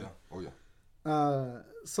didn't tell me. Yeah. Oh yeah.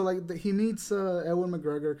 So like he meets Ewan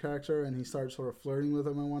McGregor character and he starts sort of flirting with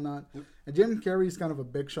him and whatnot. Yep. And Jim Carrey's kind of a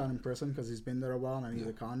big shot in prison because he's been there a while and he's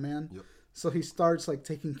a con man. Yep. So he starts like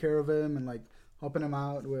taking care of him and like helping him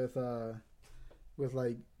out with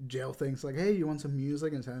like jail things. Like, hey, you want some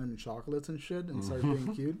music, and sending him chocolates and shit, and starts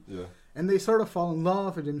being cute. Yeah. And they sort of fall in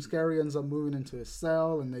love, and Jim Carrey ends up moving into his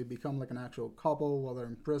cell, and they become like an actual couple while they're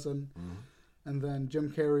in prison. And then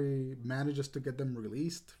Jim Carrey manages to get them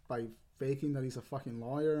released by faking that he's a fucking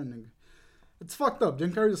lawyer, and it's fucked up.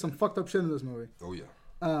 Jim Carrey does some fucked up shit in this movie. Oh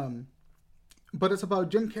yeah. But it's about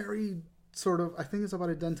Jim Carrey sort of. I think it's about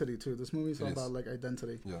identity too. This movie is all about like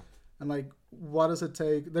identity. Yeah. And like, what does it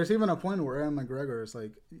take? There's even a point where Ewan McGregor is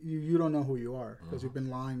like, you don't know who you are because you've been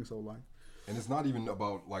lying so long. And it's not even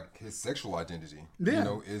about like his sexual identity. Yeah. You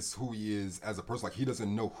know, it's who he is as a person. Like he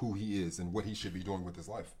doesn't know who he is and what he should be doing with his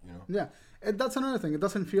life. You know. Yeah, and that's another thing. It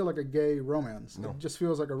doesn't feel like a gay romance. No. It just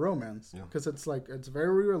feels like a romance because it's like it's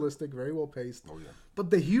very realistic, very well paced. Oh yeah. But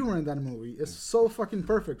the humor in that movie is so fucking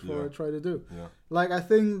perfect for what it tried to do. Yeah. Like I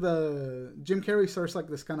think the Jim Carrey starts like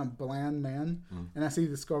this kind of bland man, and as he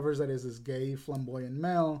discovers that he's this gay flamboyant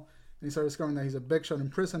male, and he starts discovering that he's a big shot in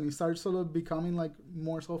prison, he starts sort of becoming like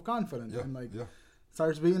more self confident and like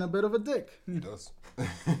starts being a bit of a dick. He does.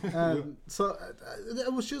 And so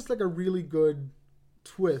it was just like a really good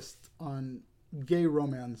twist on gay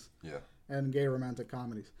romance. Yeah. And gay romantic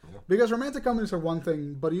comedies. Yeah. Because romantic comedies are one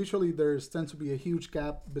thing, but usually tends to be a huge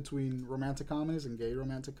gap between romantic comedies and gay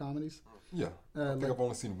romantic comedies. Yeah. I think I've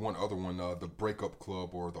only seen one other one, The Breakup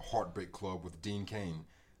Club or The Heartbreak Club with Dean Cain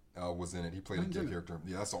was in it. He played a gay character.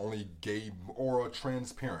 Yeah, that's the only gay or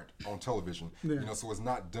transparent on television. Yeah. You know, so it's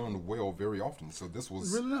not done well very often. So this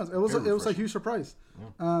was really nice. It was a huge surprise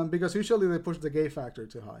because usually they push the gay factor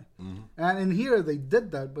too high, and in here they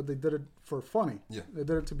did that, but they did it for funny. Yeah, they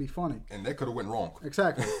did it to be funny, and that could have went wrong.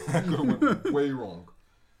 Exactly, that could have went way wrong.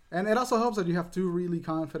 And it also helps that you have two really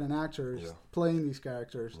confident actors playing these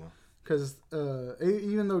characters, because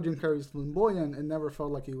even though Jim Carrey's flamboyant, it never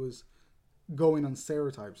felt like he was going on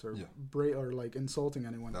stereotypes or or like insulting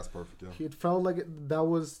anyone. That's perfect. Yeah, it felt like that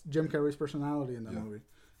was Jim Carrey's personality in that movie.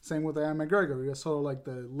 Same with Ewan McGregor. He was sort of like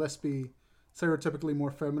the lesbian, stereotypically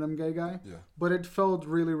more feminine gay guy. Yeah, but it felt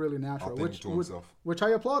really, really natural, which I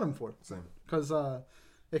applaud him for. Same, because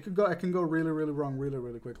it can go really, really wrong, really,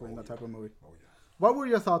 really quickly in that type of movie. Oh yeah. What were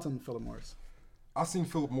your thoughts on Philip Morris? I seen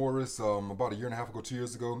Philip Morris about a year and a half ago, 2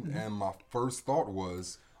 years ago, and my first thought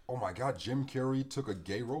was, oh my God, Jim Carrey took a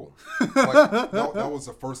gay role. Like, that was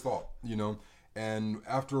the first thought, you know. And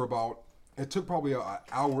after it took probably an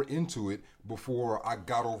hour into it before I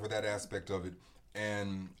got over that aspect of it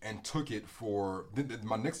and took it for.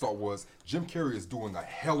 My next thought was, Jim Carrey is doing a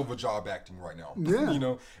hell of a job acting right now. Yeah. You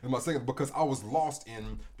know, and my second, because I was lost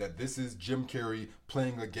in that this is Jim Carrey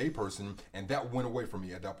playing a gay person, and that went away from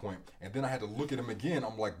me at that point. And then I had to look at him again.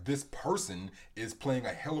 I'm like, this person is playing a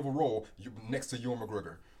hell of a role next to Ewan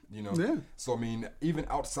McGregor. You know, so I mean, even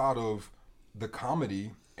outside of the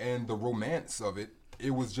comedy and the romance of it,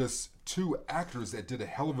 it was just two actors that did a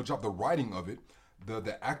hell of a job. The writing of it,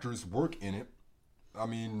 the actors' work in it. I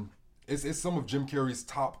mean, it's some of Jim Carrey's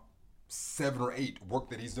top 7 or 8 work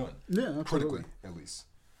that he's done. Yeah, absolutely. Critically, at least.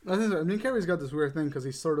 I mean, Carrey's got this weird thing because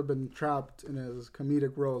he's sort of been trapped in his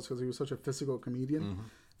comedic roles because he was such a physical comedian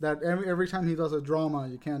that every time he does a drama,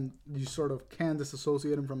 you sort of can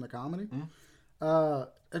disassociate him from the comedy.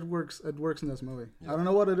 It works in this movie. Yeah. I don't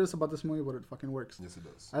know what it is about this movie, but it fucking works. Yes, it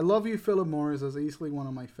does. I Love You, Philip Morris is easily one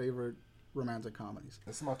of my favorite romantic comedies.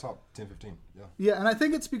 It's in my top 10, 15. Yeah. Yeah, and I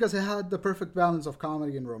think it's because it had the perfect balance of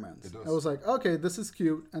comedy and romance. It does. I was like, okay, this is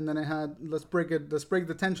cute, and then it had let's break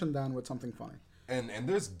the tension down with something funny. And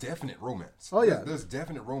there's definite romance. Oh yeah, there's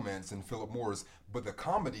definite romance in Philip Morris, but the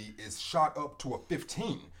comedy is shot up to a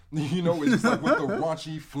 15. You know, it's just like with the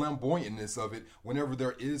raunchy flamboyantness of it. Whenever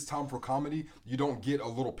there is time for comedy, you don't get a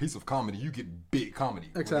little piece of comedy. You get big comedy.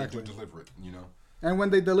 Exactly. When they do deliver it. You know. And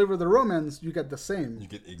when they deliver the romance, you get the same. You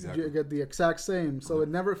get exactly. You get the exact same. So it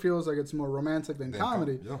never feels like it's more romantic than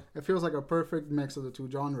comedy. Yeah. It feels like a perfect mix of the two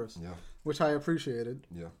genres. Yeah. Which I appreciated.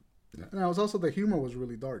 Yeah. And it was also the humor was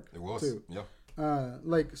really dark. It was. Too. Yeah.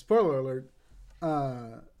 Like spoiler alert,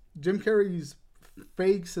 Jim Carrey's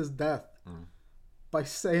fakes his death by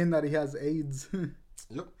saying that he has AIDS.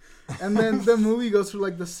 Yep. And then the movie goes through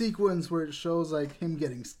like the sequence where it shows like him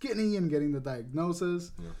getting skinny and getting the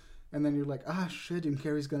diagnosis. Yeah. And then you're like, shit, Jim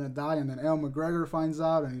Carrey's gonna die. And then El McGregor finds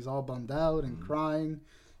out and he's all bummed out and crying.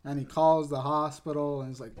 And he calls the hospital and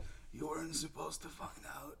he's like, you weren't supposed to find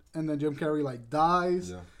out. And then Jim Carrey like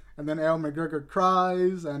dies. Yeah. And then El McGregor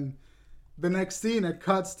cries. And the next scene it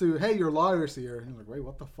cuts to, hey, your lawyer's here. And you're like, wait,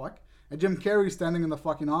 what the fuck? And Jim Carrey's standing in the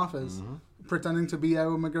fucking office pretending to be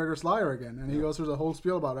El McGregor's lawyer again. And he goes through the whole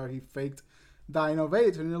spiel about how he faked dying of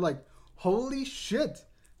AIDS. And you're like, holy shit.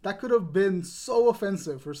 That could have been so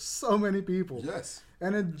offensive for so many people. Yes.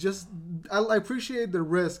 And it just, I appreciate the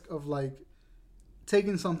risk of like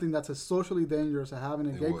taking something that's as socially dangerous as having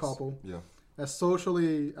a gay couple. Yeah. As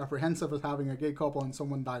socially apprehensive as having a gay couple and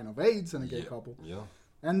someone dying of AIDS and a gay couple. Yeah.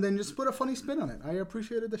 And then just put a funny spin on it. I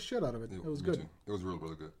appreciated the shit out of it. It was good. Too. It was really,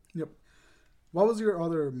 really good. Yep. What was your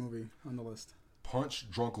other movie on the list? Punch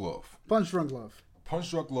Drunk Love. Punch Drunk Love. Punch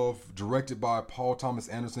Drunk Love, directed by Paul Thomas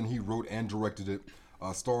Anderson. He wrote and directed it.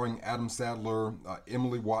 Starring Adam Sandler,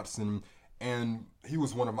 Emily Watson, and he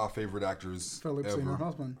was one of my favorite actors Philip ever. Seymour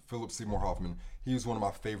Hoffman. Philip Seymour Hoffman. He was one of my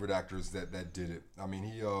favorite actors that did it. I mean,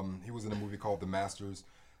 he was in a movie called The Masters.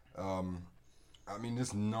 I mean,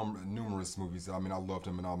 there's numerous movies. I mean, I loved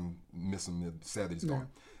him, and I'm missing. Sad that he's gone.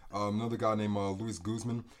 Another guy named Luis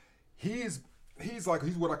Guzman. He's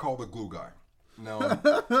what I call the glue guy. Now,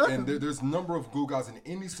 and there's a number of glue guys in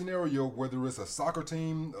any scenario, whether it's a soccer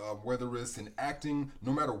team, whether it's in acting,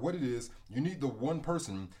 no matter what it is, you need the one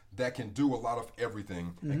person that can do a lot of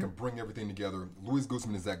everything and can bring everything together. Luis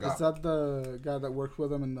Guzman is that guy. Is that the guy that worked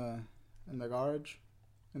with him in the garage,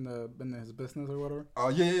 in his business or whatever?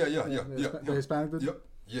 Yeah. The Hispanic dude? Yep.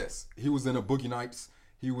 Yes, he was in Boogie Nights.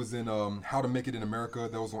 He was in How to Make It in America.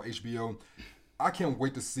 That was on HBO. I can't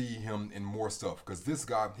wait to see him in more stuff because this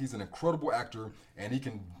guy, he's an incredible actor and he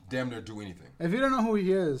can damn near do anything. If you don't know who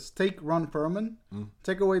he is, take Ron Perlman,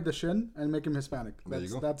 take away the shin, and make him Hispanic.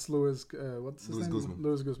 That's Luis. What's his name? Guzman.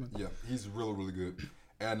 Luis Guzman. Yeah, he's really, really good.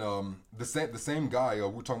 And the same guy,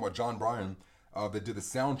 we're talking about John Bryan, that did the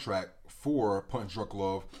soundtrack for Punch Drunk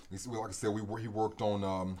Love. Like I said, he worked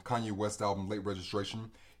on Kanye West album Late Registration.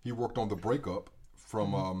 He worked on The Breakup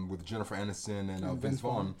from with Jennifer Aniston and Vince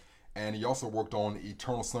Vaughn. And he also worked on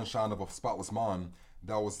Eternal Sunshine of a Spotless Mind.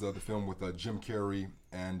 That was the film with Jim Carrey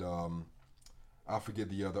and I forget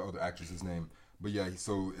the other actress's name. But yeah,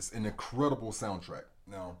 so it's an incredible soundtrack.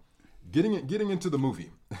 Now, getting into the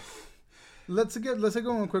movie. Let's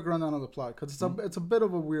go on a quick rundown of the plot because it's a bit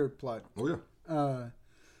of a weird plot. Oh yeah.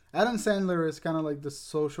 Adam Sandler is kind of like the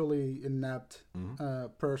socially inept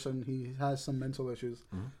person. He has some mental issues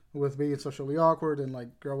with being socially awkward and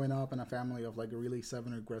like growing up in a family of like really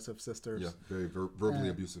 7 aggressive sisters. Yeah, very verbally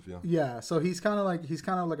abusive. Yeah. Yeah, so he's kind of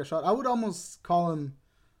like a shot. I would almost call him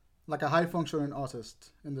like a high functioning autist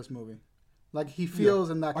in this movie. Like he feels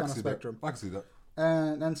in that kind of spectrum. I can see that.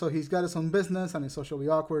 And so he's got his own business and he's socially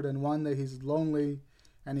awkward. And one day he's lonely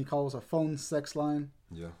and he calls a phone sex line.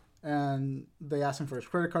 Yeah. And they ask him for his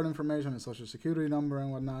credit card information, his social security number,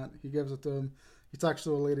 and whatnot. He gives it to him. He talks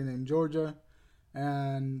to a lady named Georgia.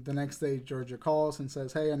 And the next day, Georgia calls and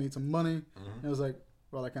says, hey, I need some money. And he was like,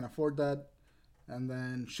 well, I can afford that. And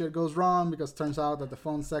then shit goes wrong because it turns out that the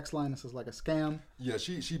phone sex line is just like a scam. Yeah,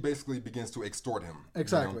 she basically begins to extort him.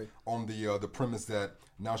 Exactly. On the premise that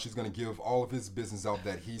now she's going to give all of his business out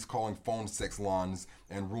that he's calling phone sex lines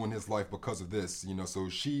and ruin his life because of this. So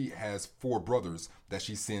she has 4 brothers that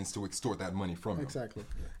she sends to extort that money from him. Exactly.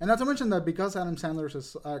 Yeah. And not to mention that because Adam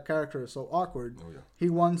Sandler's character is so awkward, he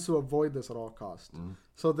wants to avoid this at all costs.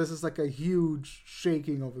 So this is like a huge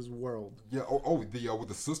shaking of his world. Yeah. With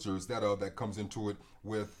the sisters that comes into into it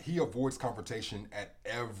with he avoids confrontation at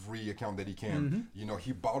every account that he can. You know,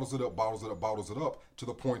 he bottles it up to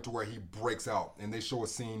the point to where he breaks out. And they show a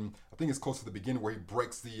scene, I think it's close to the beginning, where he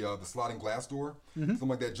breaks the sliding glass door, something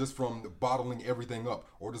like that, just from bottling everything up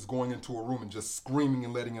or just going into a room and just screaming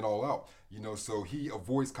and letting it all out. You know, so he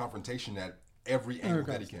avoids confrontation at every angle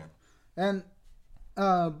that he can. And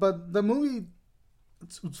but the movie,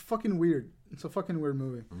 it's fucking weird. It's a fucking weird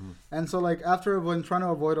movie. And so, like, after when trying to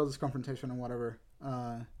avoid all this confrontation and whatever,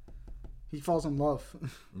 he falls in love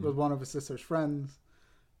with one of his sister's friends,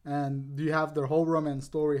 and you have their whole romance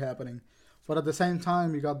story happening. But at the same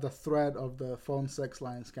time, you got the threat of the phone sex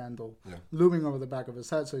line scandal looming over the back of his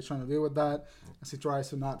head. So he's trying to deal with that as he tries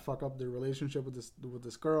to not fuck up their relationship with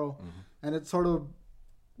this girl, and it sort of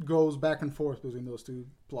goes back and forth between those two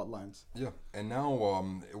plot lines. Yeah, and now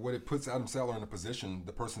what it puts Adam Sandler in a position,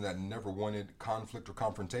 the person that never wanted conflict or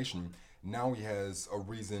confrontation, now he has a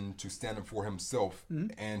reason to stand up for himself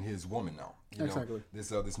and his woman now. You know,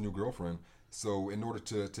 this new girlfriend. So in order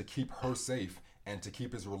to keep her safe and to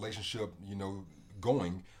keep his relationship, you know,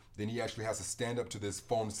 going, then he actually has to stand up to this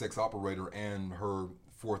phone sex operator and her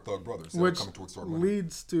 4 thug brothers. Which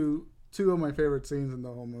leads to 2 of my favorite scenes in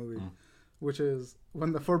the whole movie, which is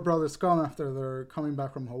when the 4 brothers come after they're coming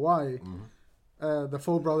back from Hawaii. The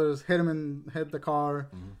 4 brothers hit the car,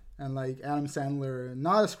 and like Adam Sandler,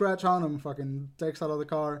 not a scratch on him, fucking takes out of the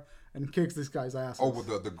car and kicks this guy's ass. Oh,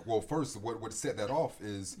 well, first, what set that off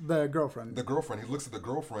is the girlfriend. The girlfriend. He looks at the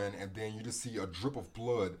girlfriend, and then you just see a drip of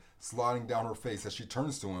blood sliding down her face as she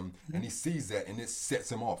turns to him, and he sees that, and it sets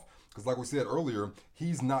him off. Because like we said earlier,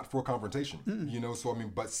 he's not for confrontation, you know. So I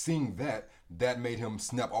mean, but seeing that made him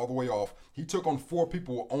snap all the way off. He took on 4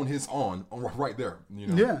 people on his own, right there, you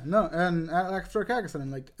know. Yeah, no, and after Kakistan,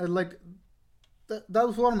 like that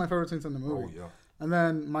was one of my favorite scenes in the movie. Oh yeah. And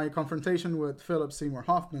then my confrontation with Philip Seymour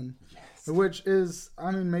Hoffman, which is,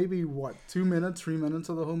 I mean, maybe 2 minutes, 3 minutes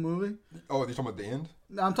of the whole movie. Oh, you're talking about the end?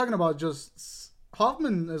 I'm talking about just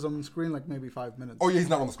Hoffman is on screen like maybe 5 minutes. Oh yeah, he's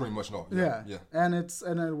not on the screen much, no. Yeah. And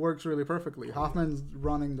it works really perfectly. Hoffman's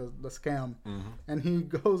running the scam, and he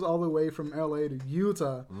goes all the way from LA to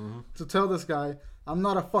Utah to tell this guy, I'm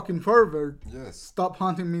not a fucking pervert. Yes. Stop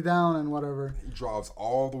hunting me down and whatever. He drives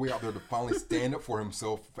all the way out there to finally stand up for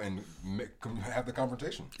himself and have the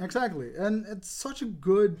confrontation. Exactly. And it's such a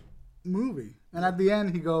good movie. And at the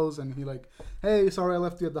end, he goes and he like, hey, sorry I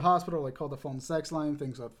left you at the hospital. I called the phone sex line.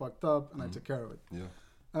 Things got fucked up, and I took care of it.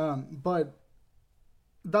 Yeah. But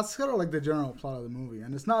that's kind of like the general plot of the movie,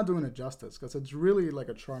 and it's not doing it justice because it's really like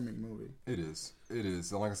a charming movie. It is.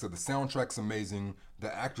 And like I said, the soundtrack's amazing.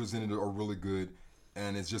 The actors in it are really good.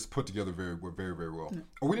 And it's just put together very, very, very well.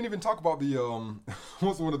 We didn't even talk about the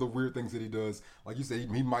what's one of the weird things that he does. Like you said,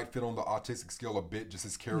 he might fit on the autistic scale a bit. Just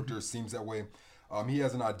his character seems that way. He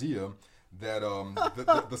has an idea that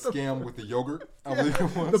the scam with the yogurt, I believe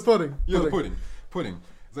it was. The pudding. Yeah, the pudding.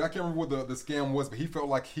 So I can't remember what the scam was, but he felt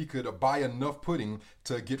like he could buy enough pudding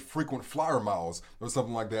to get frequent flyer miles or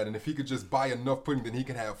something like that. And if he could just buy enough pudding, then he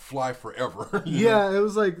could have fly forever. Yeah, it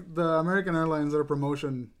was like the American Airlines did a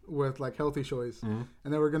promotion with like Healthy Choice, and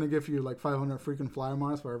they were gonna give you like 500 freaking flyer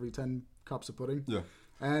miles for every 10 cups of pudding. Yeah.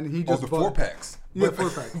 And he just 4-packs. Yeah,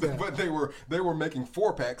 4-packs. Yeah. But they were making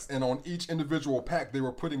 4-packs, and on each individual pack, they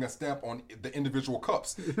were putting a stamp on the individual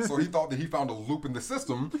cups. So he thought that he found a loop in the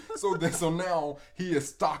system. So now he is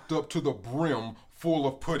stocked up to the brim, full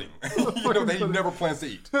of pudding. You know, that he never plans to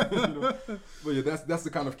eat. You know? But yeah, that's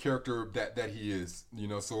the kind of character that he is. You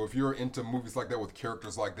know, so if you're into movies like that with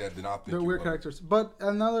characters like that, then I think they're weird characters. But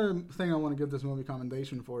another thing I want to give this movie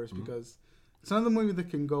commendation for is because it's another movie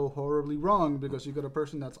that can go horribly wrong because you got a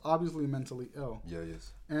person that's obviously mentally ill. Yeah,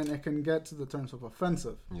 yes. And it can get to the terms of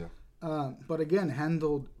offensive. Yeah. But again,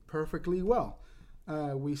 handled perfectly well.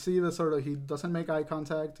 We see the sort of, he doesn't make eye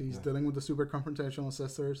contact. He's dealing with the super confrontational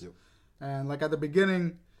sisters. Yep. And like at the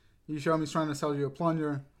beginning, you show him he's trying to sell you a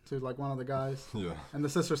plunger to like one of the guys. Yeah. And the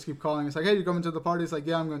sisters keep calling. It's like, hey, you coming to the party? It's like,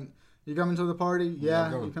 yeah, I'm going. You coming to the party? Yeah,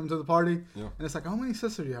 you come to the party? Yeah. And it's like, how many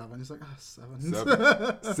sisters do you have? And he's like,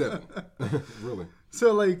 7. 7. Really?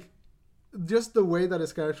 So, like, just the way that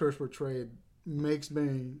his character is portrayed makes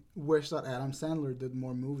me wish that Adam Sandler did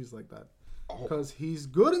more movies like that. Because he's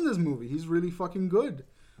good in this movie. He's really fucking good.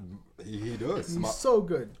 He does. He's so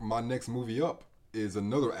good. My next movie up is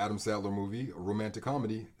another Adam Sandler movie, a romantic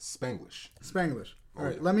comedy, Spanglish. All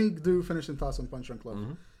right, let me do finishing thoughts on Punch Drunk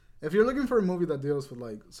Love. If you're looking for a movie that deals with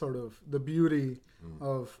like sort of the beauty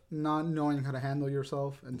of not knowing how to handle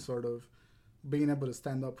yourself and sort of being able to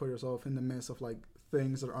stand up for yourself in the midst of like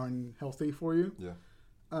things that aren't healthy for you,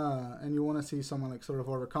 and you want to see someone like sort of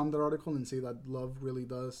overcome that article and see that love really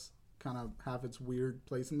does kind of have its weird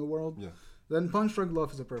place in the world, then Punch Drunk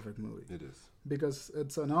Love is a perfect movie. It is. Because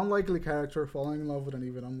it's an unlikely character falling in love with an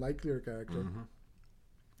even unlikelier character. Mm-hmm.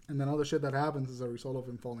 And then all the shit that happens is a result of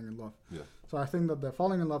him falling in love. Yeah. So I think that the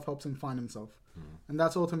falling in love helps him find himself. Mm-hmm. And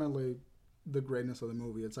that's ultimately the greatness of the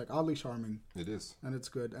movie. It's like oddly charming. It is. And it's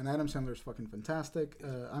good. And Adam Sandler's fucking fantastic.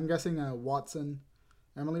 I'm guessing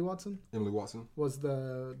Emily Watson was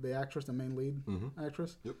the actress, the main lead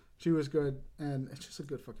actress. Yep. She was good, and it's just a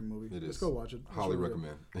good fucking movie. It is. Just go watch it. Highly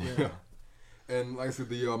recommend. Yeah. And like I said,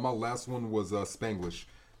 my last one was Spanglish.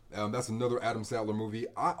 That's another Adam Sandler movie.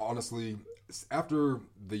 I honestly, after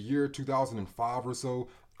the year 2005 or so,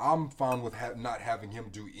 I'm fine with not having him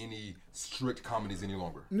do any strict comedies any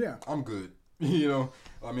longer. Yeah. I'm good. You know,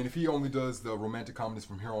 I mean, if he only does the romantic comedies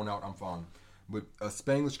from here on out, I'm fine. But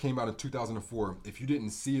Spanglish came out in 2004. If you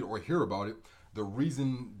didn't see it or hear about it, the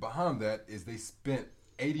reason behind that is they spent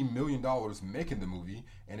 $80 million making the movie,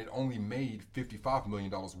 and it only made $55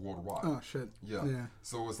 million worldwide. Oh, shit. Yeah.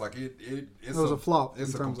 So it's like it was a flop.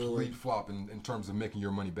 It's a complete flop in terms of making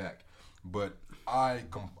your money back. But I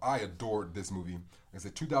adored this movie. Like I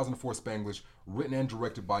said, 2004 Spanglish, written and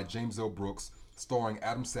directed by James L. Brooks, starring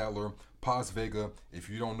Adam Sandler, Paz Vega. If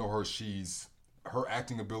you don't know her, her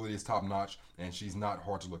acting ability is top notch, and she's not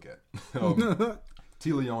hard to look at.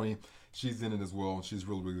 T. Leone, she's in it as well. She's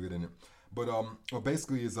really, really good in it. But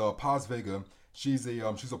basically, is Paz Vega. She's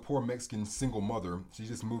a poor Mexican single mother. She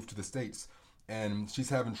just moved to the States, and she's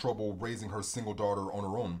having trouble raising her single daughter on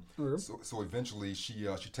her own. Okay. So eventually, she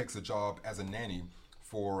takes a job as a nanny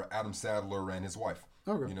for Adam Sandler and his wife.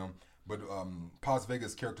 Okay. You know, but Paz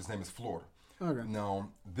Vega's character's name is Flor. Okay. Now,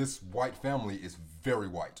 this white family is very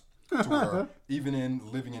white. To where even in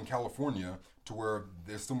living in California, to where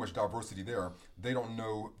there's so much diversity there, they don't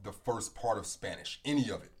know the first part of Spanish, any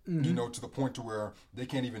of it. Mm-hmm. You know, to the point to where they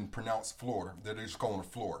can't even pronounce Flor. They're just calling it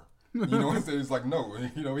Flor. You know, it's like, no,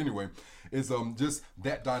 you know, anyway. It's just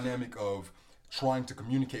that dynamic of trying to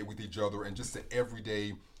communicate with each other, and just the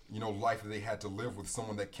everyday, you know, life that they had to live with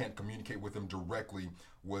someone that can't communicate with them directly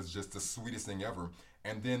was just the sweetest thing ever.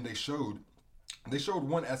 And then they showed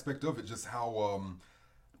one aspect of it, just how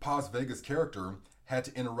Paz Vega's character had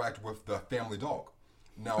to interact with the family dog.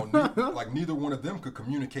 Now, like neither one of them could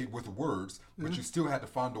communicate with words, but you still had to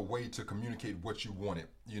find a way to communicate what you wanted,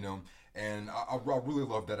 you know. And I really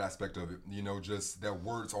love that aspect of it, you know, just that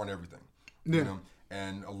words aren't everything, you know.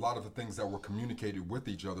 And a lot of the things that were communicated with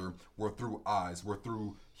each other were through eyes, were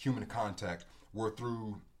through human contact, were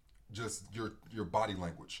through just your body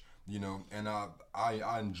language, you know. And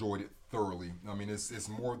I enjoyed it thoroughly. I mean, it's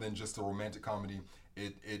more than just a romantic comedy.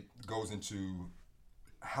 It goes into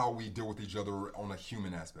how we deal with each other on a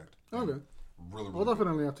human aspect. Okay. Really, I'll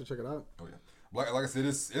definitely have to check it out. Oh yeah. Like I said,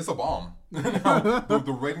 it's a bomb.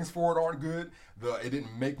 the ratings for it aren't good. It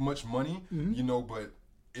didn't make much money, you know, but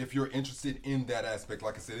if you're interested in that aspect,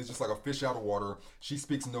 like I said, it's just like a fish out of water. She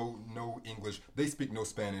speaks no English. They speak no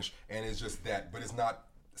Spanish, and it's just that. But it's not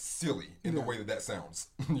silly in the way that sounds,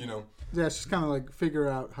 you know? Yeah, it's just kind of like figure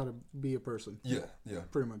out how to be a person. Yeah.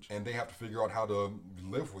 Pretty much. And they have to figure out how to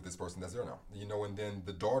live with this person that's there now, you know? And then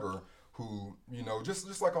the daughter, who, you know,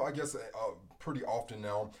 just like I guess pretty often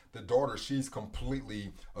now, the daughter, she's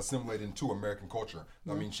completely assimilated into American culture.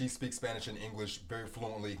 Mm-hmm. I mean, she speaks Spanish and English very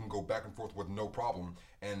fluently, can go back and forth with no problem.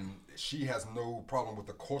 And she has no problem with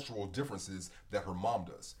the cultural differences that her mom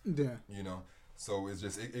does. Yeah. You know? So it's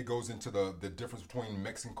just, it goes into the difference between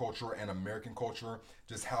Mexican culture and American culture,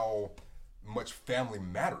 just how much family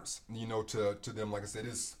matters, you know, to them. Like I said,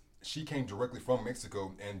 she came directly from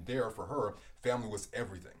Mexico, and there for her, family was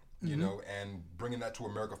everything, you know, and bringing that to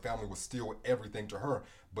America, family was still everything to her.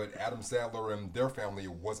 But Adam Sandler and their family,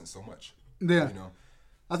 it wasn't so much. Yeah. You know?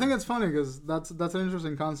 I think it's funny because that's an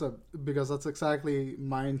interesting concept, because that's exactly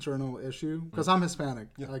my internal issue. Because I'm Hispanic.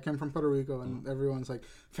 Yeah. I came from Puerto Rico, and everyone's like,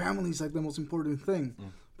 family's like the most important thing.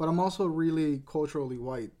 But I'm also really culturally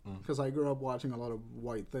white, because I grew up watching a lot of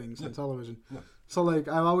white things on television. Yeah. So like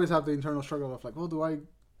I always have the internal struggle of like, well,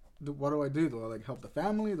 what do I do? Do I like help the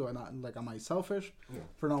family? Do I not, like, am I selfish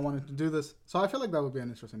for not wanting to do this? So I feel like that would be an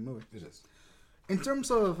interesting movie. It is. In terms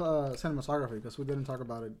of cinematography, because we didn't talk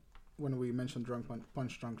about it when we mentioned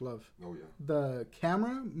Punch Drunk Love. Oh, yeah. The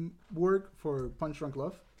camera work for Punch Drunk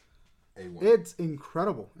Love, A1. It's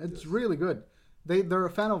incredible. It's really good. They're a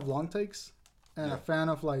fan of long takes and a fan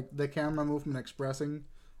of, like, the camera movement expressing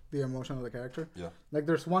the emotion of the character. Yeah. Like,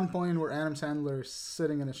 there's one point where Adam Sandler is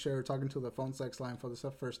sitting in his chair talking to the phone sex line for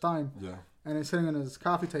the first time. Yeah. And he's sitting at his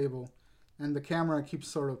coffee table, and the camera keeps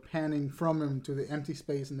sort of panning from him to the empty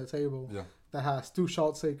space in the table that has 2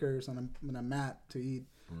 salt shakers and a mat to eat.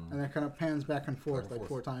 And it kind of pans back and forth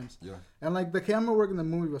 4 times. Yeah. And like the camera work in the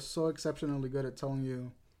movie was so exceptionally good at telling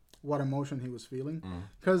you what emotion he was feeling,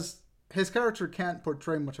 because his character can't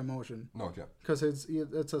portray much emotion. No, it can't. Because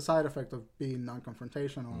it's a side effect of being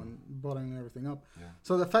non-confrontational and bottling everything up. Yeah.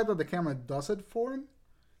 So the fact that the camera does it for him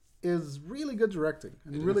is really good directing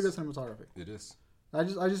and really good cinematography. It is. I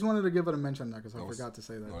just wanted to give it a mention there because I forgot to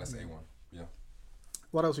say that. No, that's A1. Yeah.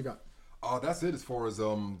 What else you got? That's it as far as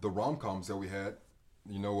the rom-coms that we had.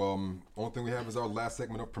 You know, only thing we have is our last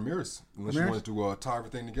segment of premieres. Unless you wanted to tie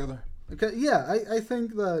everything together. Okay, yeah, I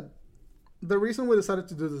think that the reason we decided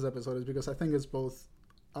to do this episode is because I think it's both,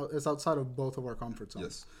 it's outside of both of our comfort zones.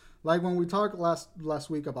 Yes. Like when we talked last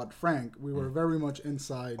week about Frank, we were very much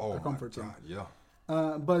inside our comfort zone. Yeah.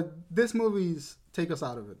 But these movies take us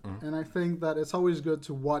out of it, and I think that it's always good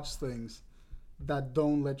to watch things that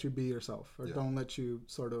don't let you be yourself or don't let you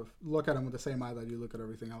sort of look at them with the same eye that you look at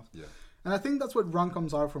everything else. Yeah. And I think that's what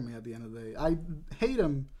rom-coms are for me at the end of the day. I hate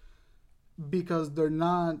them because they're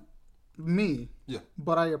not me,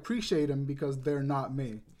 but I appreciate them because they're not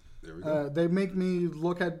me. There we go. They make me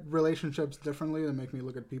look at relationships differently. They make me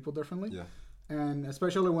look at people differently. Yeah. And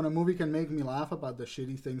especially when a movie can make me laugh about the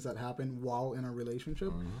shitty things that happen while in a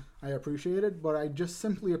relationship, I appreciate it. But I just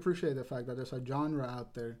simply appreciate the fact that there's a genre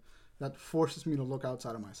out there that forces me to look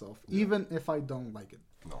outside of myself, even if I don't like it.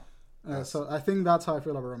 No. So I think that's how I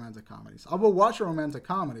feel about romantic comedies. I will watch a romantic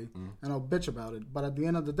comedy and I'll bitch about it. But at the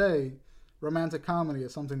end of the day, romantic comedy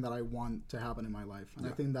is something that I want to happen in my life. And I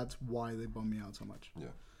think that's why they bum me out so much. Yeah,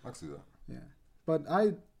 I can see that. Yeah. But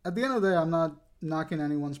at the end of the day, I'm not knocking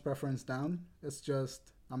anyone's preference down. It's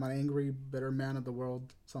just I'm an angry, bitter man of the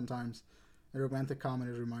world sometimes. And romantic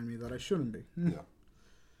comedies remind me that I shouldn't be. Yeah.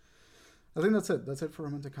 I think that's it. That's it for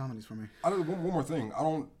romantic comedies for me. One more thing.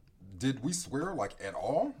 Did we swear like at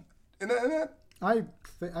all in that?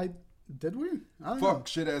 Did we? I don't Fuck, know.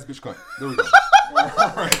 shit ass bitch cunt. There we go.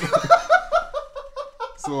 All right.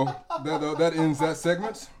 So that ends that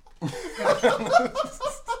segment.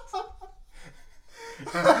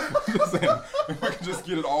 Just saying, if we can just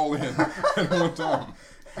get it all in at one time.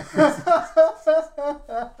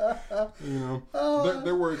 You know,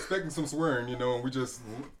 they were expecting some swearing, you know, and we just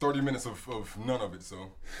 30 minutes of none of it.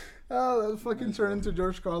 So. Oh, that fucking turned into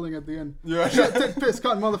George Carlin at the end. Yeah. Shit, tit, piss,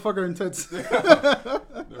 cunt, motherfucker, and tits.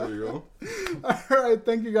 There we go. All right,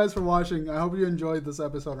 thank you guys for watching. I hope you enjoyed this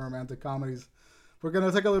episode of Romantic Comedies. We're going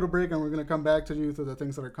to take a little break, and we're going to come back to you through the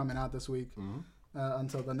things that are coming out this week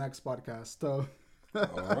until the next podcast. So,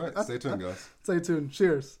 all right, stay tuned, guys. Stay tuned.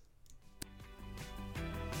 Cheers.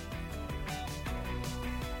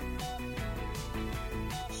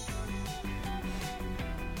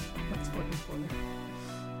 That's fucking funny.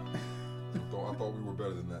 I thought we were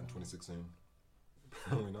better than that in 2016.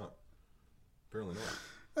 Apparently not.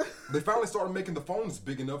 They finally started making the phones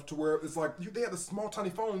big enough to where it's like they had the small, tiny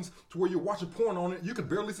phones to where you're watching porn on it. You could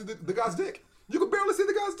barely see the guy's dick. You could barely see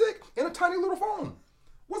the guy's dick in a tiny little phone.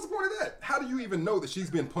 What's the point of that? How do you even know that she's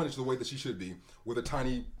being punished the way that she should be with a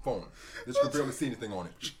tiny phone that you can barely see anything on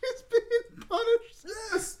it? She's being punished.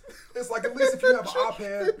 Yes. It's like at least if you have an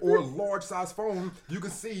iPad or a large size phone, you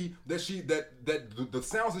can see that the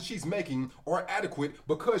sounds that she's making are adequate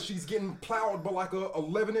because she's getting plowed by like a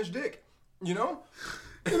 11-inch dick. You know?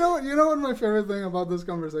 You know what my favorite thing about this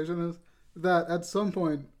conversation is? That at some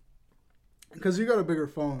point, because you got a bigger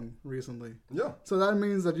phone recently. Yeah. So that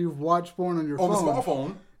means that you've watched porn on your phone. On the small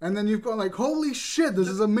phone. And then you've gone like, holy shit, this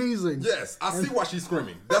is amazing. Yes, I see why she's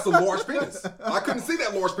screaming. That's a large penis. I couldn't see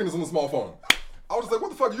that large penis on the small phone. I was just like,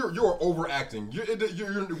 what the fuck? You're overacting.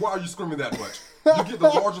 Why are you screaming that much? You get the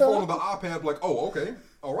larger phone of the iPad, like, oh, okay.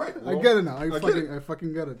 All right. Well, I get it now. I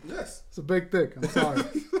fucking get it. Yes. It's a big dick. I'm sorry.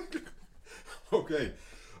 Okay.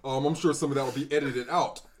 I'm sure some of that will be edited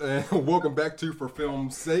out. And welcome back to For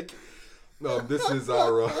Film's Sake. This is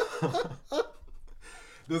our...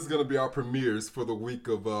 this is going to be our premieres for the week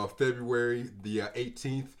of February the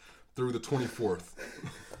 18th through the 24th.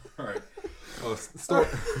 All right. Start.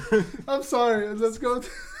 I'm sorry. Let's go.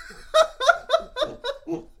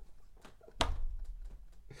 Oh,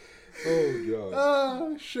 God.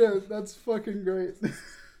 Oh, shit. That's fucking great.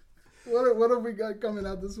 What have we got coming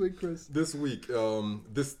out this week, Chris? This week,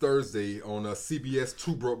 this Thursday on CBS,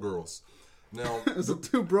 Two Broke Girls. Now, is it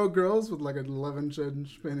two broke girls with like an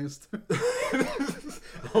 11-inch penis? I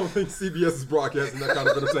don't think CBS is broadcasting that kind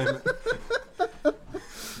of entertainment.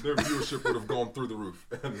 Their viewership would have gone through the roof.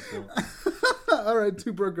 All right,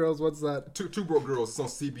 Two Broke Girls. What's that? Two Broke Girls. It's on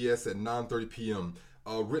CBS at 9:30 p.m.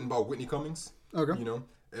 Written by Whitney Cummings. Okay. You know,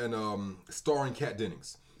 and starring Kat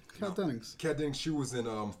Dennings. Kat Dennings. Kat Dennings. She was in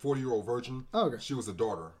 40-Year-Old Virgin. Oh, okay. She was a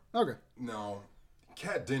daughter. Okay. Now,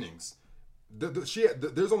 Kat Dennings,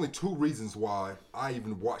 There's only two reasons why I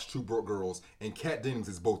even watch Two Broke Girls, and Kat Dennings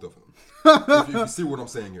is both of them. if you see what I'm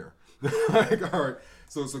saying here. Like, all right.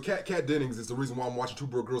 So Kat Dennings is the reason why I'm watching Two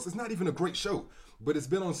Broke Girls. It's not even a great show, but it's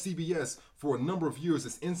been on CBS for a number of years.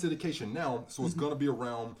 It's in syndication now, so it's gonna be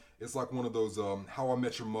around. It's like one of those How I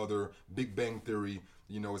Met Your Mother, Big Bang Theory.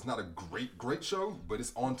 You know, it's not a great show, but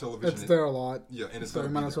it's on television. It's there a lot. Yeah, and it's so gonna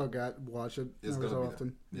you might be as well watch it It's every gonna so be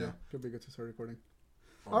often. there. Yeah. Could be good to start recording.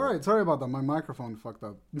 All right, sorry about that. My microphone fucked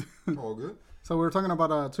up. All good. So we were talking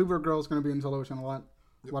about Two Broke Girls going to be in television a lot.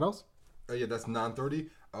 Yep. What else? Yeah, that's 9:30.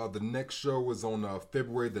 The next show is on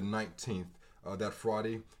February the 19th, that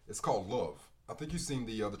Friday. It's called Love. I think you've seen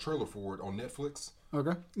the trailer for it on Netflix.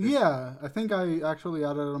 Okay. Yeah, I think I actually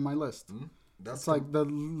added it on my list. Mm-hmm. That's like the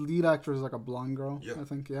lead actor is like a blonde girl. Yeah. I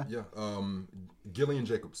think. Yeah. Yeah. Gillian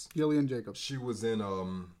Jacobs. Gillian Jacobs. She was in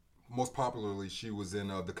most popularly she was in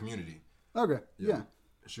The Community. Okay. Yeah.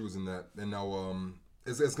 She was in that, and now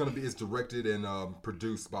it's directed and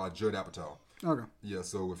produced by Judd Apatow. Okay. Yeah.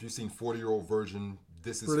 So if you've seen 40-Year-Old Virgin,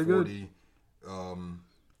 This Is Pretty 40,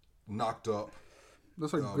 Knocked Up.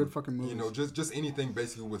 Those are good fucking movies. You know, just anything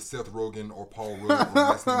basically with Seth Rogen or Paul Rudd or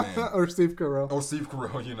Leslie Mann. Or Steve Carell. Or Steve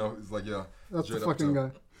Carell, you know. It's like, yeah. That's the fucking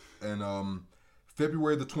guy. And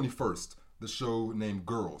February the 21st, the show named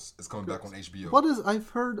Girls is coming back on HBO.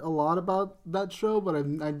 I've heard a lot about that show, but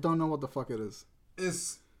I don't know what the fuck it is.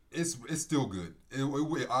 It's still good.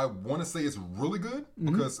 I want to say it's really good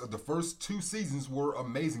because the first 2 seasons were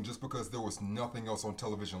amazing just because there was nothing else on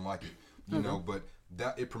television like it. You know, but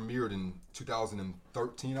that it premiered in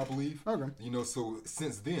 2013, I believe. Okay. You know, so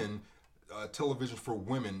since then, television for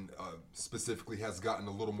women specifically has gotten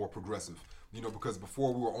a little more progressive. You know, because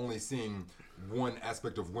before we were only seeing one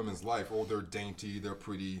aspect of women's life. Oh, they're dainty, they're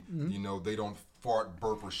pretty. You know, they don't fart,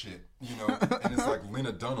 burp, or shit. You know, and it's like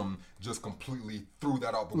Lena Dunham just completely threw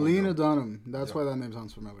that out the window. Lena Dunham. That's why that name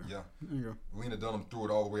sounds familiar. Yeah. There you go. Lena Dunham threw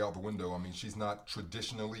it all the way out the window. I mean, she's not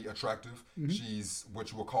traditionally attractive. She's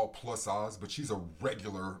what you would call plus size, but she's a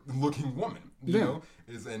regular looking woman. You know,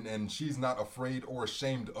 and she's not afraid or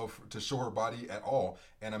ashamed to show her body at all.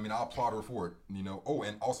 And I mean, I applaud her for it. You know. Oh,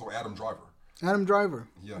 and also Adam Driver. Adam Driver.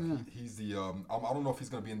 Yeah. He's the. I don't know if he's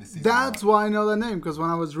going to be in this season. That's why I know that name, because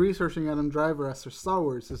when I was researching Adam Driver after Star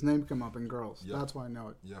Wars, his name came up in Girls. Yeah. That's why I know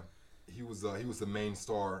it. Yeah, he was the main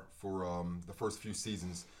star for the first few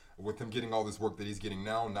seasons. With him getting all this work that he's getting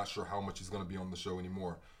now, I'm not sure how much he's going to be on the show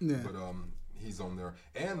anymore. Yeah. But he's on there.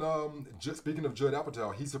 And just speaking of Judd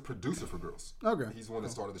Apatow, he's a producer for Girls. Okay. He's the one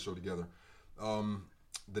that started the show together.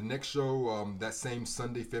 The next show, that same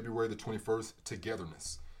Sunday, February the 21st,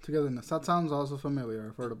 Togetherness. That sounds also familiar.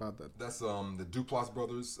 I've heard about that. That's the Duplass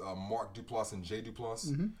brothers, Mark Duplass and Jay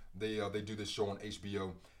Duplass. They do this show on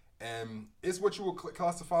HBO, and it's what you would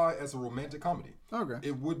classify as a romantic comedy. Okay.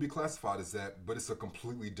 It would be classified as that, but it's a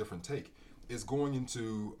completely different take. It's going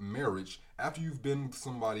into marriage after you've been with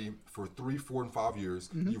somebody for 3, 4, and 5 years.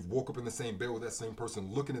 You've woke up in the same bed with that same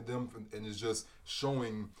person, looking at them, and it's just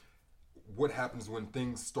showing what happens when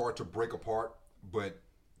things start to break apart, but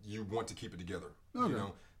you want to keep it together. Okay. You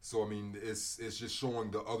know. So, I mean, it's just showing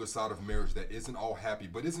the other side of marriage that isn't all happy,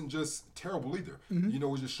 but isn't just terrible either. You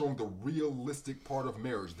know, it's just showing the realistic part of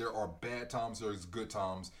marriage. There are bad times, there's good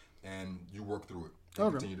times, and you work through it.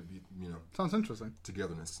 And continue to be, you know. Sounds interesting.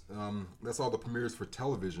 Togetherness. That's all the premieres for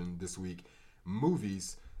television this week.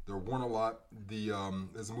 Movies, there weren't a lot.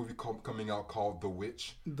 There's a movie coming out called The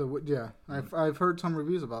Witch. I've heard some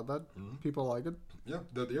reviews about that. People like it. Yeah,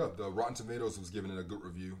 the Rotten Tomatoes was giving it a good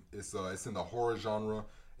review. It's in the horror genre.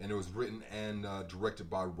 And it was written and directed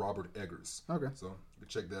by Robert Eggers. Okay. So you can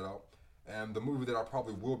check that out. And the movie that I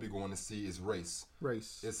probably will be going to see is Race.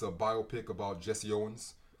 It's a biopic about Jesse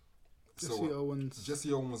Owens.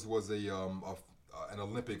 Jesse Owens was an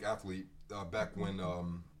Olympic athlete back when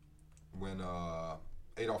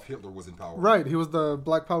Adolf Hitler was in power. Right, he was the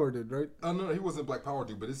Black Power dude, right? No, he wasn't Black Power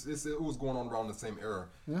dude, but it was going on around the same era.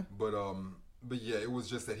 Yeah. But yeah, it was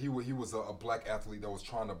just that he was a black athlete that was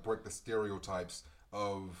trying to break the stereotypes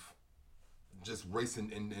of just race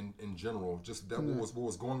in general. Just that what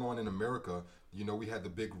was going on in America. You know, we had the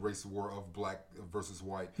big race war of black versus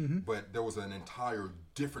white, but there was an entire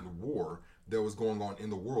different war that was going on in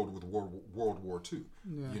the world with World War II.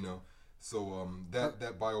 Yeah. You know, so that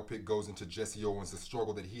biopic goes into Jesse Owens, the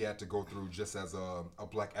struggle that he had to go through just as a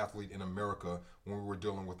black athlete in America when we were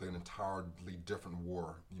dealing with an entirely different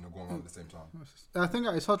war, you know, going on at the same time. I think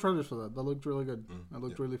I saw trailers for that. That looked really good. That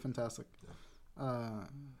looked really fantastic. Yeah.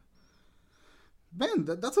 Man,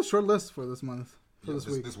 that's a short list for this month. This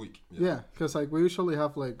week. This week. Yeah, because we usually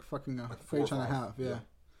have fucking a page and a half. Yeah.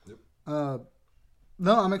 Yep.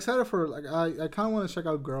 No, I'm excited for I kind of want to check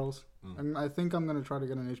out Girls. And I think I'm gonna try to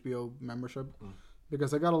get an HBO membership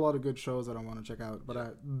because I got a lot of good shows that I want to check out, but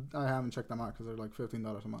I haven't checked them out because they're like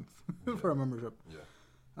 $15 a month for a membership.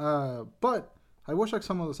 But I wish I could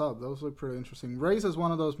sum all this up. Those look pretty interesting. Race is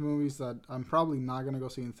one of those movies that I'm probably not gonna go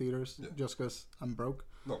see in theaters just because I'm broke.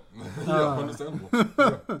 No, understandable.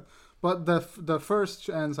 But the first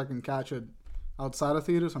chance I can catch it outside of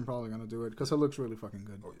theaters, I'm probably gonna do it because it looks really fucking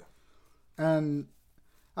good. Oh yeah. And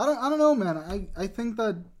I don't know, man. I think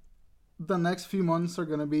that the next few months are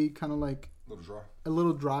gonna be kind of like a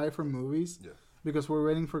little dry for movies. Yeah. Because we're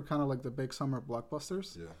waiting for kind of like the big summer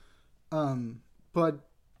blockbusters. Yeah. But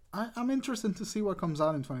I'm interested to see what comes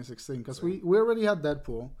out in 2016 because we already had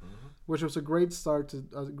Deadpool, which was a great start to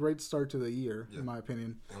the year in my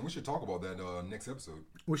opinion. And we should talk about that next episode.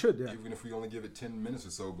 We should, yeah. Even if we only give it 10 minutes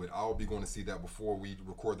or so, but I'll be going to see that before we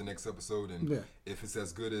record the next episode. And if it's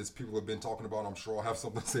as good as people have been talking about, I'm sure I'll have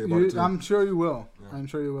something to say about it too. I'm sure you will. Yeah. I'm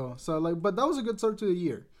sure you will. So but that was a good start to the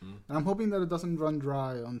year, and I'm hoping that it doesn't run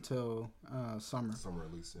dry until summer. Summer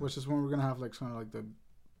at least, which is when we're gonna have like kind of like the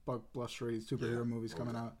blockbustery superhero movies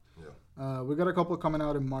coming out. Yeah. We got a couple coming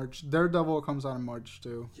out in March. Daredevil comes out in March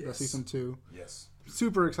too. Yes. The season 2. Yes.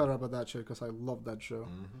 Super excited about that shit because I love that show.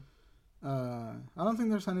 I don't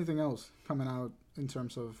think there's anything else coming out in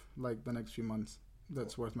terms of like the next few months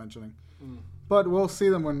that's worth mentioning. But we'll see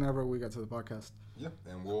them whenever we get to the podcast. Yeah,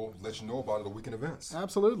 and we'll let you know about it at weekend events.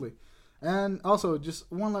 Absolutely. And also,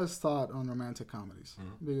 just one last thought on romantic comedies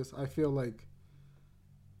because I feel like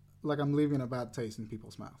I'm leaving a bad taste in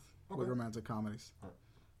people's mouth with romantic comedies. Right.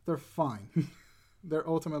 They're fine. They're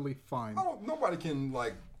ultimately fine. Nobody can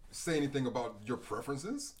like say anything about your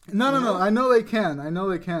preferences. No. I know they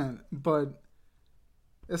can, but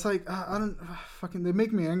it's like I don't fucking. They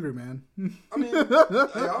make me angry, man. I mean, I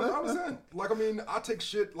understand. Like, I mean, I take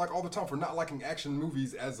shit like all the time for not liking action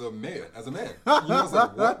movies as a man. You know, it's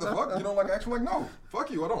like, what the fuck? You don't like action? Like, no,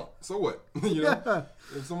 fuck you, I don't. So what? You know,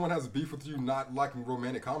 if someone has beef with you not liking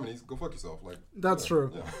romantic comedies, go fuck yourself. Like, that's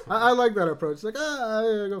true. Yeah. I like that approach. Like,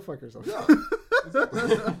 go fuck yourself. Yeah,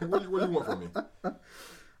 exactly. What do you want from me?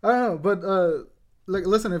 I don't know, but like,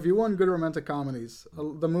 listen, if you want good romantic comedies,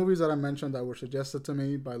 the movies that I mentioned that were suggested to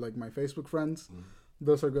me by like my Facebook friends,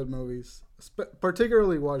 those are good movies.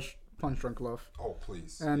 Particularly watch Punch Drunk Love. Oh,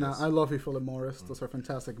 please. And I Love You, Philip Morris. Those are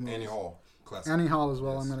fantastic movies. Annie Hall, classic. Annie Hall as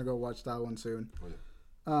well. Yes. I'm gonna go watch that one soon.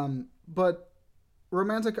 Oh, yeah. But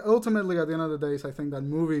ultimately, at the end of the day, I think that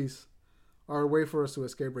movies are a way for us to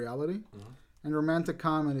escape reality, and romantic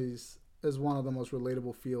comedies is one of the most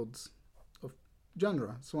relatable fields of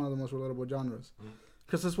genre. It's one of the most relatable genres.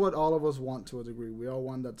 Because it's what all of us want to a degree. We all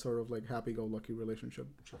want that sort of like happy-go-lucky relationship.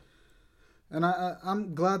 Sure. And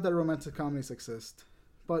I'm glad that romantic comedies exist.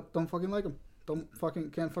 But don't fucking like them.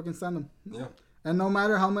 Can't fucking stand them. Yeah. And no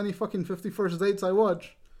matter how many fucking 50 First Dates I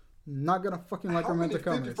watch, I'm not gonna fucking like romantic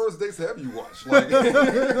comedies. How many 50 First Dates have you watched? Like,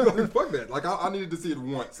 fuck that. Like, I needed to see it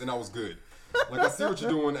once and I was good. Like, I see what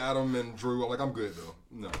you're doing, Adam and Drew. Like, I'm good though.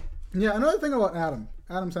 No. Yeah, another thing about Adam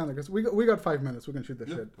Sandler, because we got 5 minutes. We can shoot this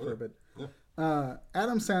shit for a bit. Yeah.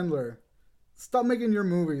 Adam Sandler, stop making your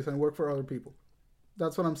movies and work for other people.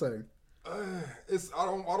 That's what I'm saying. I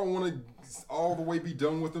don't want to all the way be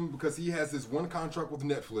done with him because he has this one contract with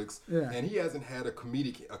Netflix, and he hasn't had a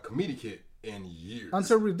comedic hit in years.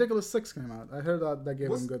 Until Ridiculous 6 came out, I heard that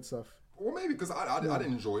gave him good stuff. Well, maybe because I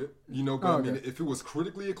didn't enjoy it, you know. But I mean, if it was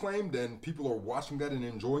critically acclaimed and people are watching that and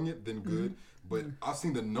enjoying it, then good. But I've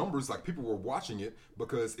seen the numbers, like people were watching it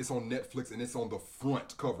because it's on Netflix and it's on the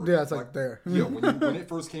front cover. Yeah, it's like there. Yeah, when it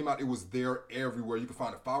first came out, it was there everywhere. You can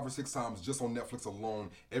find it 5 or 6 times just on Netflix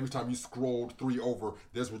alone. Every time you scrolled 3 over,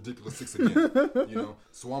 there's Ridiculous 6 again. You know,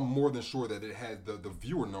 so I'm more than sure that it had the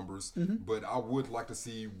viewer numbers. But I would like to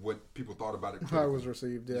see what people thought about it. How it was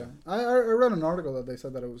received. Yeah. I read an article that they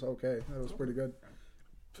said that it was okay. It was pretty good.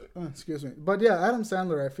 Excuse me. But yeah, Adam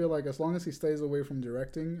Sandler, I feel like as long as he stays away from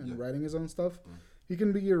directing and writing his own stuff, he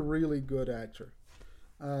can be a really good actor.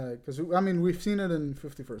 Because, I mean, we've seen it in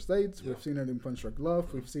 50 First Dates. We've seen it in Punch Drunk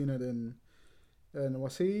Love. We've seen it in... And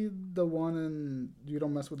was he the one in You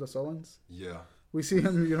Don't Mess With the Sullens? Yeah. We see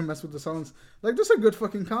him in You Don't Mess With the Sullens. Like, those are good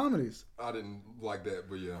fucking comedies. I didn't like that,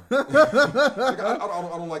 but yeah. Like, I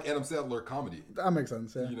don't like Adam Sandler comedy. That makes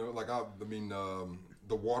sense, yeah. You know, like, I mean...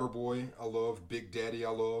 The Waterboy, I love. Big Daddy, I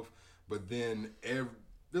love. But then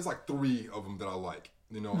there's like 3 of them that I like.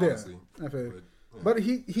 You know, honestly. I feel it. But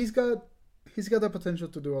he's got the potential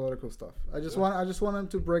to do a lot of cool stuff. I just want him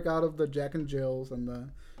to break out of the Jack and Jills and the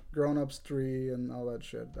Grown Ups 3 and all that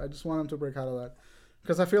shit. I just want him to break out of that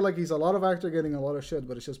because I feel like he's a lot of actor getting a lot of shit,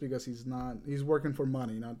 but it's just because he's working for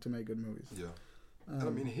money, not to make good movies. Yeah. And I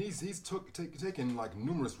mean, he's taken like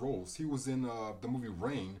numerous roles. He was in the movie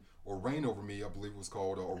Rain or Reign Over Me, I believe it was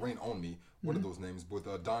called, or Reign On Me, one of those names, with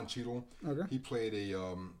Don Cheadle. Okay. He played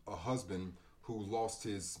a husband who lost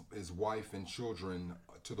his wife and children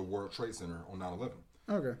to the World Trade Center on 9/11.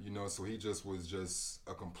 Okay. You know, so he was just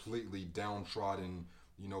a completely downtrodden,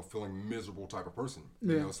 you know, feeling miserable type of person.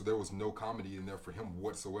 You know, so there was no comedy in there for him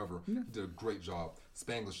whatsoever. He did a great job.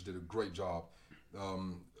 Spanglish did a great job.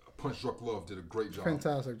 Punch Drunk Love did a great job.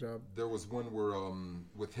 Fantastic job. There was one where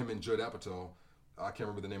with him and Judd Apatow, I can't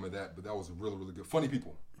remember the name of that, but that was really, really good. Funny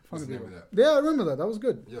People. What's the name of that? Yeah, I remember that. That was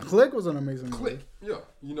good. Yeah. Click was an amazing movie. Yeah.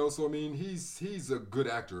 You know, so I mean, he's a good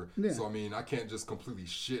actor. Yeah. So I mean, I can't just completely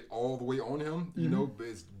shit all the way on him, you know,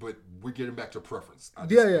 but we're getting back to preference.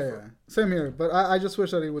 Yeah. Same here. But I just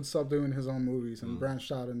wish that he would stop doing his own movies and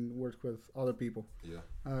branch out and work with other people. Yeah.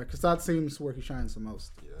 Because that seems where he shines the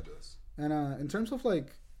most. Yeah, it does. And in terms of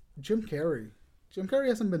like Jim Carrey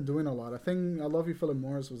hasn't been doing a lot. I think I Love You, Philip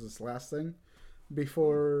Morris was his last thing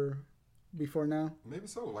before now. Maybe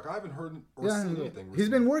so. Like I haven't heard or seen anything recently. He's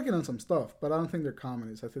been working on some stuff, but I don't think they're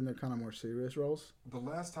comedies. I think they're kind of more serious roles. The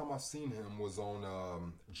last time I've seen him was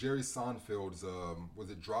on Jerry Seinfeld's was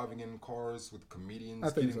it Driving in Cars with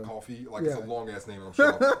Comedians Getting Coffee? Like it's a long ass name, I'm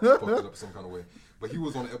sure I fucked it up some kind of way. But he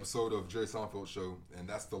was on an episode of Jerry Seinfeld's show, and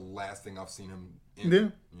that's the last thing I've seen him in. Yeah.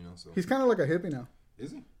 You know, so he's kind of like a hippie now.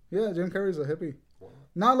 Is he? Yeah, Jim Carrey's a hippie. Wow.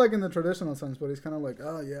 Not like in the traditional sense, but he's kind of like,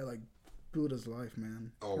 oh yeah, like Buddha's life,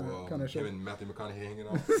 man. Oh, kind of him and Matthew McConaughey hanging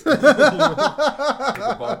out. With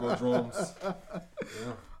the bongo drums.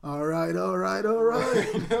 Yeah. All right. Hell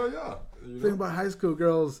yeah. You know? Think about high school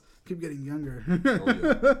girls keep getting younger. Oh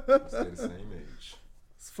yeah. Stay the same age.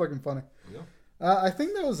 It's fucking funny. Yeah. I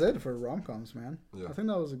think that was it for rom-coms, man. Yeah. I think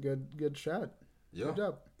that was a good shot. Yeah. Good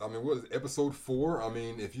job. I mean, what is it, episode 4? I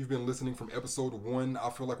mean, if you've been listening from episode 1, I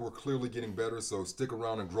feel like we're clearly getting better. So stick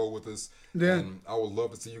around and grow with us. Yeah. And I would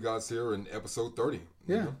love to see you guys here in episode 30.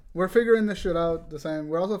 Yeah. You know? We're figuring this shit out the same.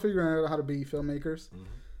 We're also figuring out how to be filmmakers.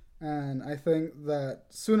 And I think that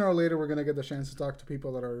sooner or later we're going to get the chance to talk to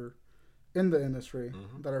people that are in the industry,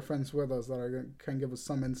 that are friends with us, that can give us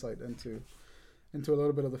some insight into a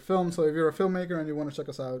little bit of the film. So if you're a filmmaker and you want to check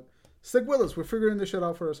us out, stick with us. We're figuring this shit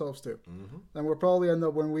out for ourselves too. And we'll probably end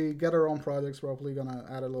up, when we get our own projects, we're probably going to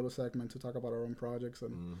add a little segment to talk about our own projects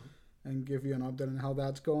and give you an update on how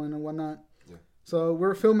that's going and whatnot. Yeah. So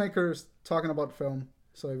we're filmmakers talking about film.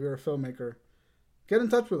 So if you're a filmmaker, get in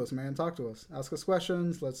touch with us, man. Talk to us. Ask us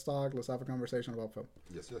questions. Let's talk. Let's have a conversation about film.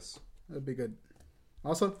 Yes. That'd be good.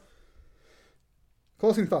 Also,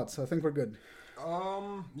 closing thoughts. I think we're good.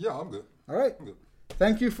 Yeah, I'm good. All right. I'm good.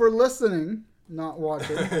 Thank you for listening, not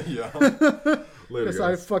watching. Yeah. Later, Because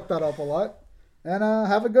guys. I fucked that up a lot. And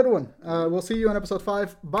have a good one. We'll see you on episode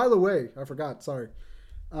 5. By the way, I forgot. Sorry.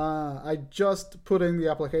 I just put in the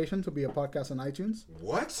application to be a podcast on iTunes.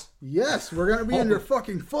 What? Yes, we're gonna be on your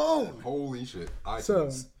fucking phone. Holy shit! So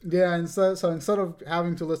iTunes. yeah, instead of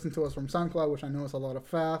having to listen to us from SoundCloud, which I know is a lot of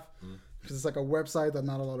faff, because it's like a website that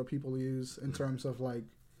not a lot of people use in terms of like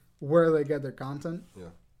where they get their content.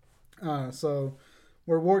 Yeah. So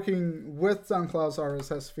we're working with SoundCloud's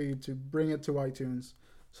RSS feed to bring it to iTunes,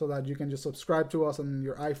 so that you can just subscribe to us on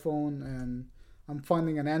your iPhone, and I'm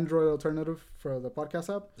finding an Android alternative for the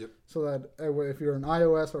podcast app. Yep. So that if you're an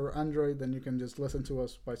iOS or Android, then you can just listen to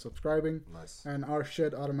us by subscribing. Nice. And our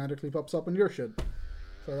shit automatically pops up on your shit.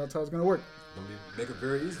 So that's how it's going to work. Gonna make it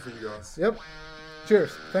very easy for you guys. Yep.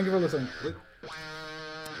 Cheers. Thank you for listening. Good.